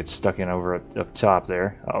Ygritte's going to get stuck in over up top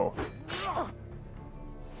there. Oh.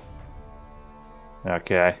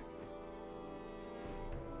 Okay.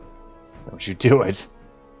 Don't you do it.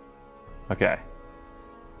 Okay.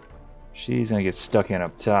 She's going to get stuck in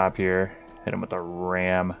up top here. Hit him with a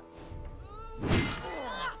ram.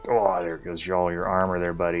 Oh, there goes all your armor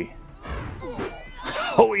there, buddy.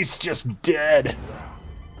 Oh, he's just dead.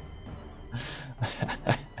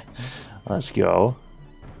 Let's go.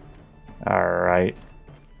 Alright.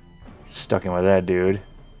 Stuck in with that dude.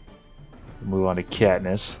 Move on to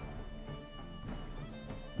Katniss.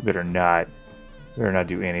 Better not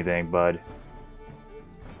do anything, bud.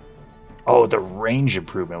 Oh, the range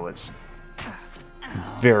improvement was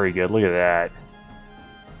very good. Look at that.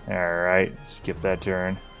 Alright, skip that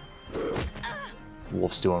turn.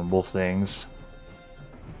 Wolf's doing wolf things.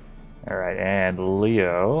 Alright, and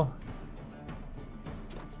Leo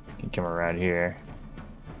can come around here.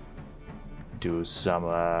 Do some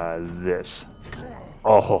this.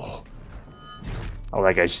 Oh,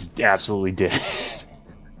 that guy's just absolutely dead.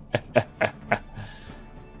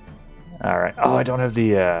 Alright. Oh, I don't have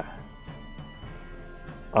the I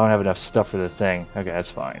don't have enough stuff for the thing. Okay, that's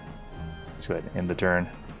fine. Let's go ahead and end the turn.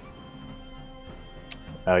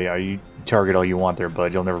 Oh yeah, you target all you want there,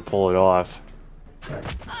 bud. You'll never pull it off.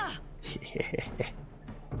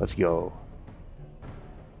 Let's go.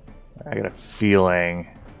 I got a feeling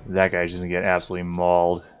that guy's just gonna get absolutely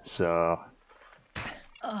mauled, so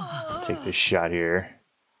I'll take this shot here.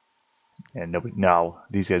 And no,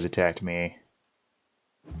 these guys attacked me,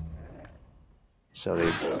 so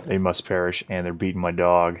they must perish, and they're beating my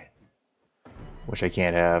dog, which I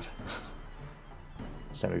can't have.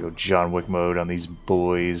 It's time to go John Wick mode on these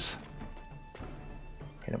boys.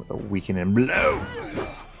 Hit him with a weakening blow.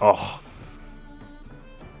 Oh.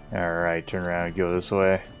 Alright, turn around and go this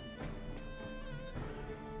way.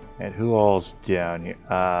 And who all's down here?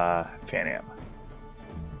 Pan Am.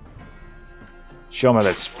 Show him how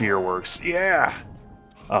that spear works. Yeah!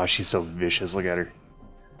 Oh, she's so vicious. Look at her.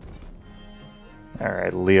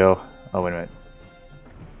 Alright, Leo. Oh, wait a minute.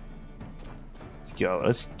 Let's go.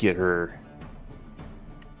 Let's get her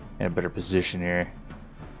in a better position here.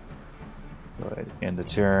 Go ahead, end the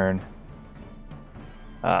turn.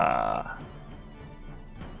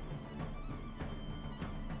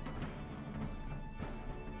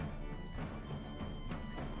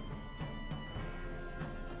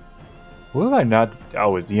 What have I not?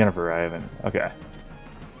 Oh, it's Yennefer. I haven't. Okay.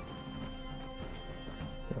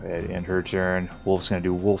 Go ahead, end her turn. Wolf's gonna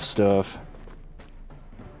do wolf stuff.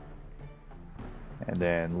 And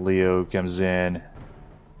then Leo comes in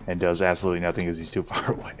and does absolutely nothing because he's too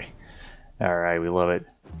far away. Alright, we love it.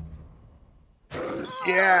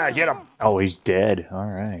 Yeah, get him! Oh, he's dead.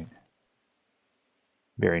 Alright.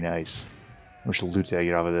 Very nice. How much loot did I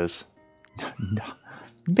get off of this? No,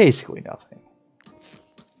 basically nothing.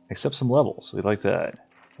 Except some levels. We like that.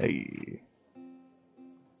 Hey.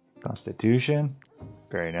 Constitution.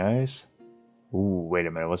 Very nice. Ooh, wait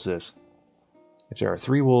a minute. What's this? If there are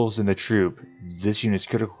 3 wolves in the troop, this unit's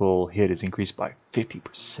critical hit is increased by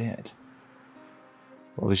 50%.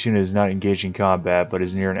 Well, this unit is not engaged in combat, but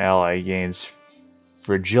is near an ally. It gains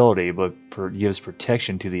fragility, but gives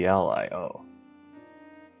protection to the ally. Oh.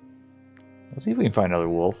 Let's see if we can find another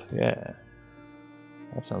wolf. Yeah.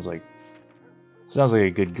 That sounds like a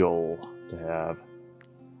good goal to have.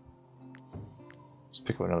 Let's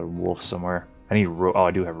pick up another wolf somewhere. I need rope. Oh,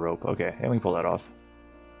 I do have rope. Okay, yeah, we can pull that off.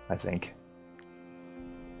 I think.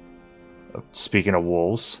 Oh, speaking of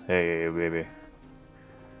wolves, hey baby.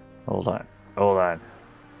 Hold on. Hold on.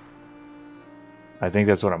 I think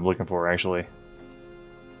that's what I'm looking for, actually.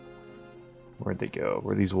 Where'd they go?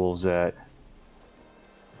 Where are these wolves at?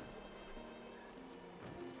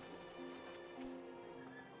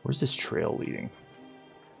 Where's this trail leading?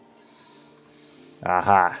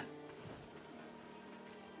 Aha!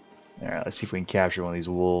 Alright, let's see if we can capture one of these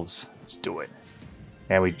wolves. Let's do it.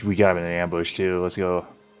 And we got him in an ambush too. Let's go.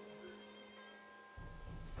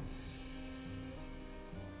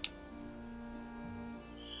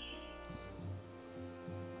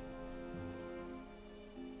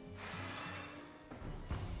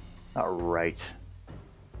 Alright.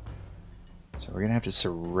 So we're gonna have to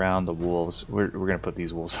surround the wolves. We're gonna put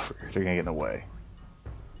these wolves over here. They're gonna get in the way.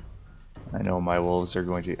 I know my wolves are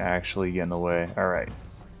going to actually get in the way. Alright.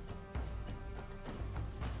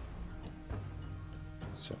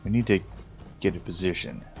 So we need to get a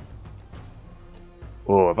position.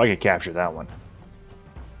 Oh, if I could capture that one,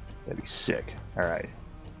 that'd be sick. Alright.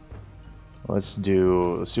 Let's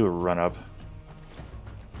do a run up.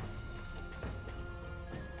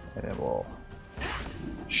 And then we'll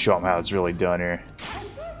show them how it's really done here.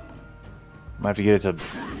 Might have to get it to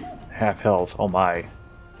half health. Oh my.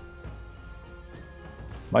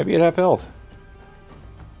 Might be at half health.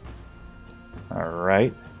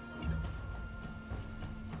 Alright.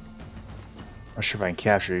 Not sure if I can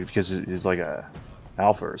capture it because it's like a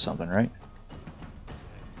alpha or something, right?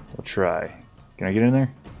 We'll try. Can I get in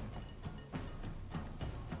there?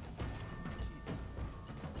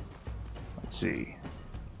 Let's see.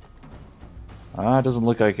 It doesn't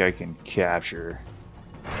look like I can capture.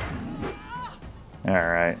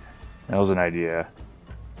 Alright. That was an idea.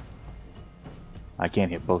 I can't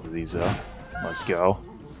hit both of these though. Let's go.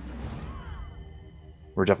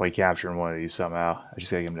 We're definitely capturing one of these somehow. I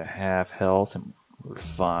just gotta get him to half health and we're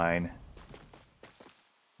fine.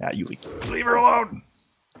 Now you leave her alone!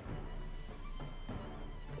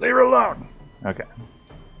 Leave her alone! Okay.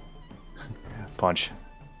 Punch.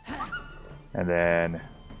 And then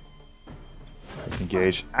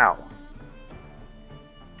disengage. Ow!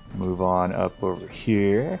 Move on up over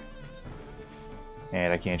here.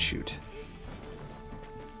 And I can't shoot.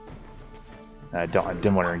 I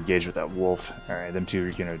didn't want to engage with that wolf. Alright, them two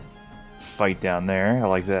are gonna fight down there. I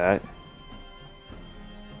like that.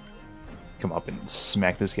 Come up and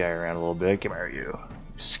smack this guy around a little bit. Come here, you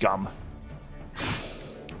scum.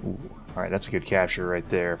 Alright, that's a good capture right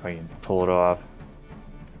there if I can pull it off.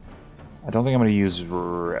 I don't think I'm going to use...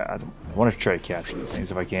 I want to try to capture these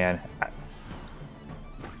things if I can.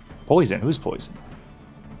 Poison? Who's poison?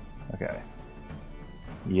 Okay.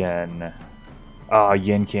 Yen. Oh,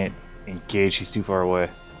 Yen can't engage. She's too far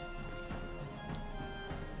away.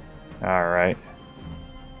 Alright.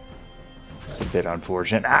 It's a bit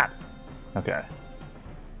unfortunate. Ah! Okay.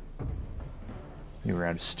 New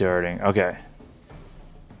round is starting. Okay.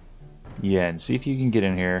 Yen, see if you can get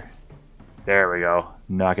in here. There we go.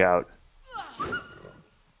 Knockout.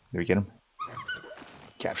 Did we get him?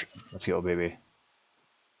 Capture him. Let's go, baby.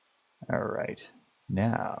 Alright.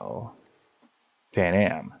 Now... Pan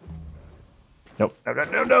Am. Nope. No, no,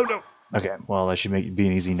 no, no, no. Okay, well, that should be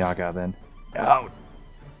an easy knockout then. Out!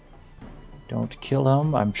 Don't kill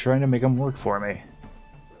him. I'm trying to make him work for me.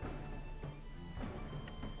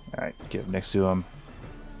 Alright, get him next to him.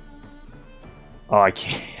 Oh, I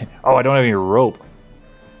can't. Oh, I don't have any rope.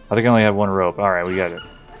 I think I only have one rope. Alright, we got it.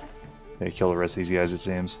 Gotta kill the rest of these guys, it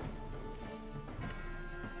seems.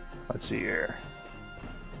 Let's see here.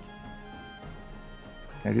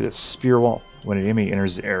 Can I do the spear wall? When an enemy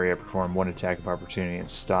enters the area, perform one attack of opportunity and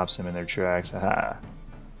stops them in their tracks. Aha.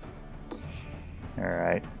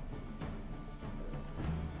 Alright.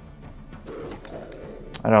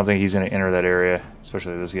 I don't think he's going to enter that area,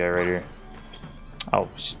 especially this guy right here. Oh,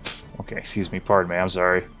 okay, excuse me, pardon me, I'm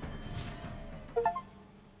sorry.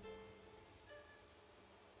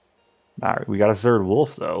 Alright, we got a third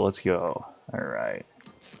wolf though, let's go. Alright.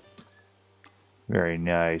 Very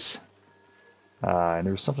nice. And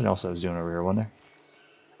there was something else I was doing over here, wasn't there?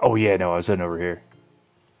 Oh yeah, no, I was heading over here.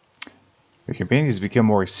 Your companions become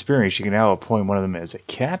more experienced, you can now appoint one of them as a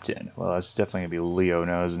captain. Well, that's definitely going to be Leo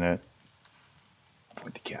now, isn't it?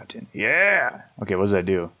 Appoint the captain. Yeah! Okay, what does that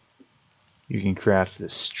do? You can craft the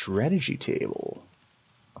strategy table.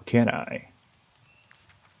 Oh, can I?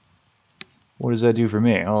 What does that do for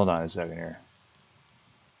me? Hold on a second here.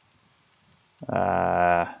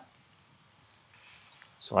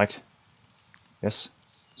 Select. Yes.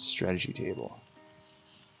 Strategy table.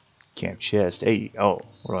 Camp chest. Hey, oh,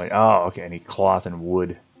 right. Oh, okay. I need cloth and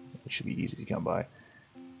wood. It should be easy to come by.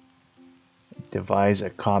 Devise a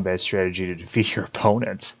combat strategy to defeat your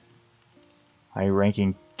opponents.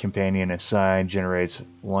 High-ranking companion assigned generates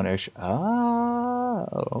one extra. Ah,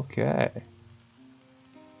 okay.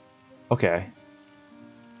 Okay.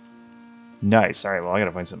 Nice. All right. Well, I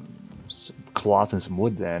gotta find some cloth and some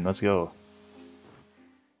wood then. Let's go.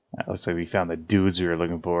 That looks like we found the dudes we were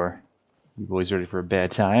looking for. You boys ready for a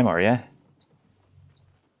bad time, are ya?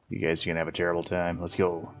 You guys are gonna have a terrible time. Let's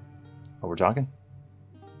go. Oh, we're talking?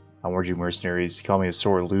 I warned you, mercenaries. Call me a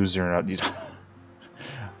sore loser and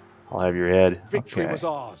I'll have your head. Victory Okay. was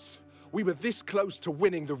ours. We were this close to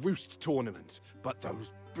winning the Roost tournament, but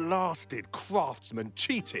those blasted craftsmen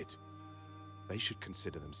cheated. They should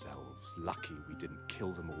consider themselves lucky we didn't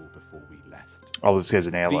kill them all before we left. Oh, this guy's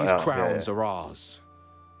an ally. These Oh, crowns yeah. are ours.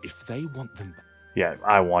 If they want them... Yeah,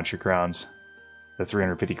 I want your crowns. The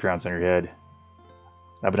 350 crowns on your head.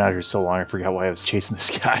 I've been out here so long, I forgot why I was chasing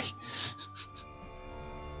this guy.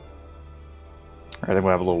 Alright, then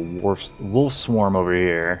we'll have a little wolf swarm over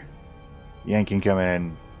here. Yan can come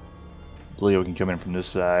in. Leo can come in from this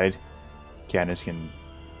side. Katniss can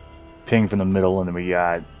ping from the middle, and then we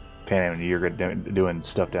got Pan and you're doing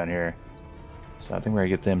stuff down here. So I think we're gonna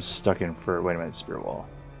get them stuck in for. Wait a minute, spear wall.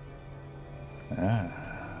 Ah.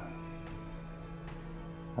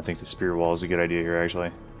 I think the spear wall is a good idea here,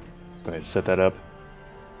 actually. Let's go ahead and set that up.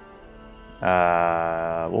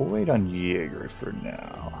 We'll wait on Jaeger for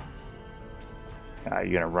now.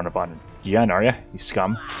 You're gonna run up on Yen, are ya? You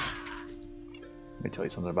scum. Let me tell you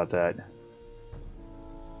something about that.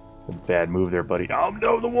 It's a bad move there, buddy. Oh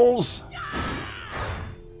no, the wolves!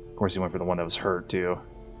 Of course, he went for the one that was hurt, too.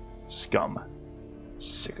 Scum.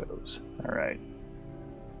 Sickos. Alright.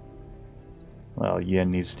 Well,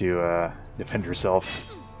 Yen needs to defend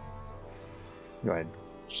herself. Go ahead.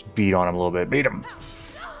 Just beat on him a little bit. Beat him!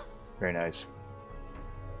 Very nice.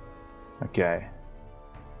 Okay.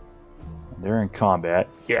 They're in combat.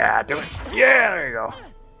 Yeah, do it! Yeah, there you go!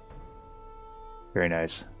 Very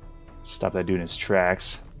nice. Stop that dude in his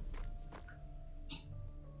tracks.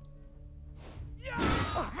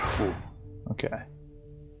 Ooh, okay.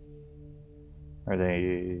 Are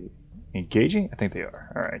they engaging? I think they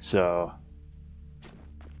are. Alright, so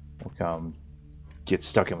we'll come get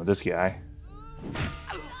stuck in with this guy.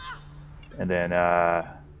 And then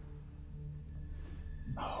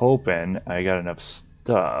hoping I got enough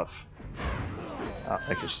stuff. Oh, I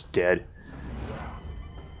think it's dead.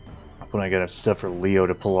 When I got enough stuff for Leo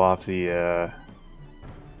to pull off the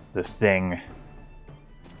thing,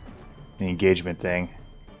 the engagement thing.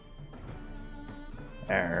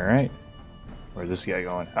 All right, where's this guy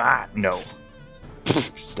going? Ah, no!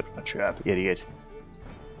 Stepped in a trap, idiot.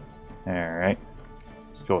 All right,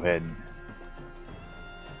 let's go ahead and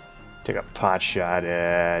take a pot shot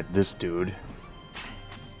at this dude.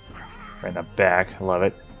 Right in the back, love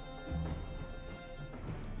it.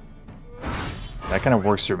 That kind of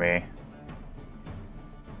works for me.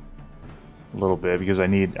 A little bit, because I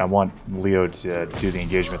want Leo to do the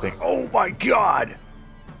engagement thing. Oh my god!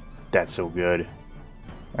 That's so good.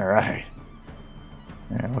 Alright.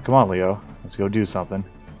 Yeah, well, come on, Leo. Let's go do something.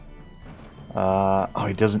 Oh,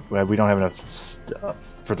 he doesn't. Well, we don't have enough stuff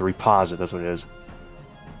for the reposit, that's what it is.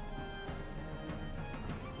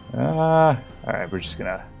 Alright, we're just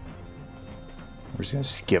gonna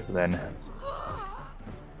skip then. I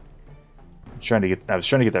was trying to get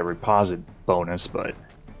that reposit bonus, but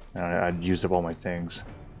I'd used up all my things.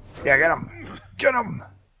 Yeah, get him! Get him!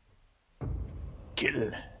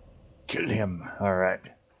 Kill him. All right.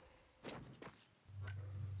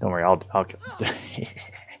 Don't worry, I'll kill him.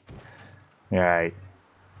 All right.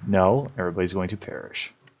 No, everybody's going to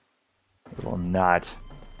perish. We will not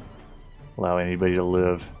allow anybody to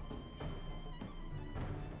live.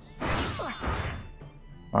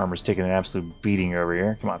 Armor's taking an absolute beating over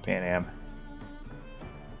here. Come on, Pan Am.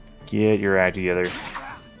 Get your act together.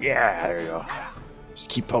 Yeah, there you go. Just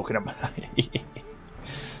keep poking him.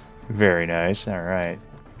 Very nice. Alright.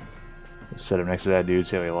 We'll set him next to that dude,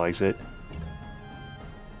 see how he likes it.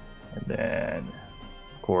 And then,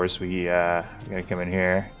 of course, we gotta come in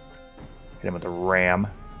here. Hit him with a ram.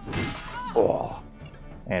 Oh.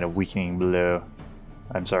 And a weakening blow.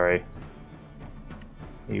 I'm sorry.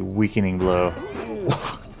 A weakening blow. I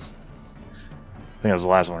think that was the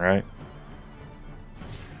last one, right?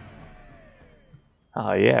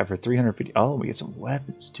 Oh yeah, for 350. Oh, we get some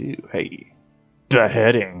weapons too. Hey,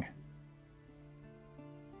 beheading.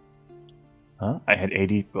 Huh? I had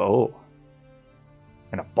 80. Oh,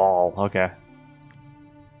 and a ball. Okay.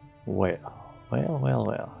 Well.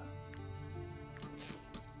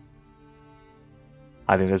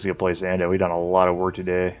 I think this is a good place to end it. We've done a lot of work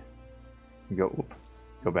today. Go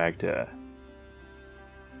back to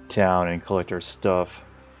town and collect our stuff.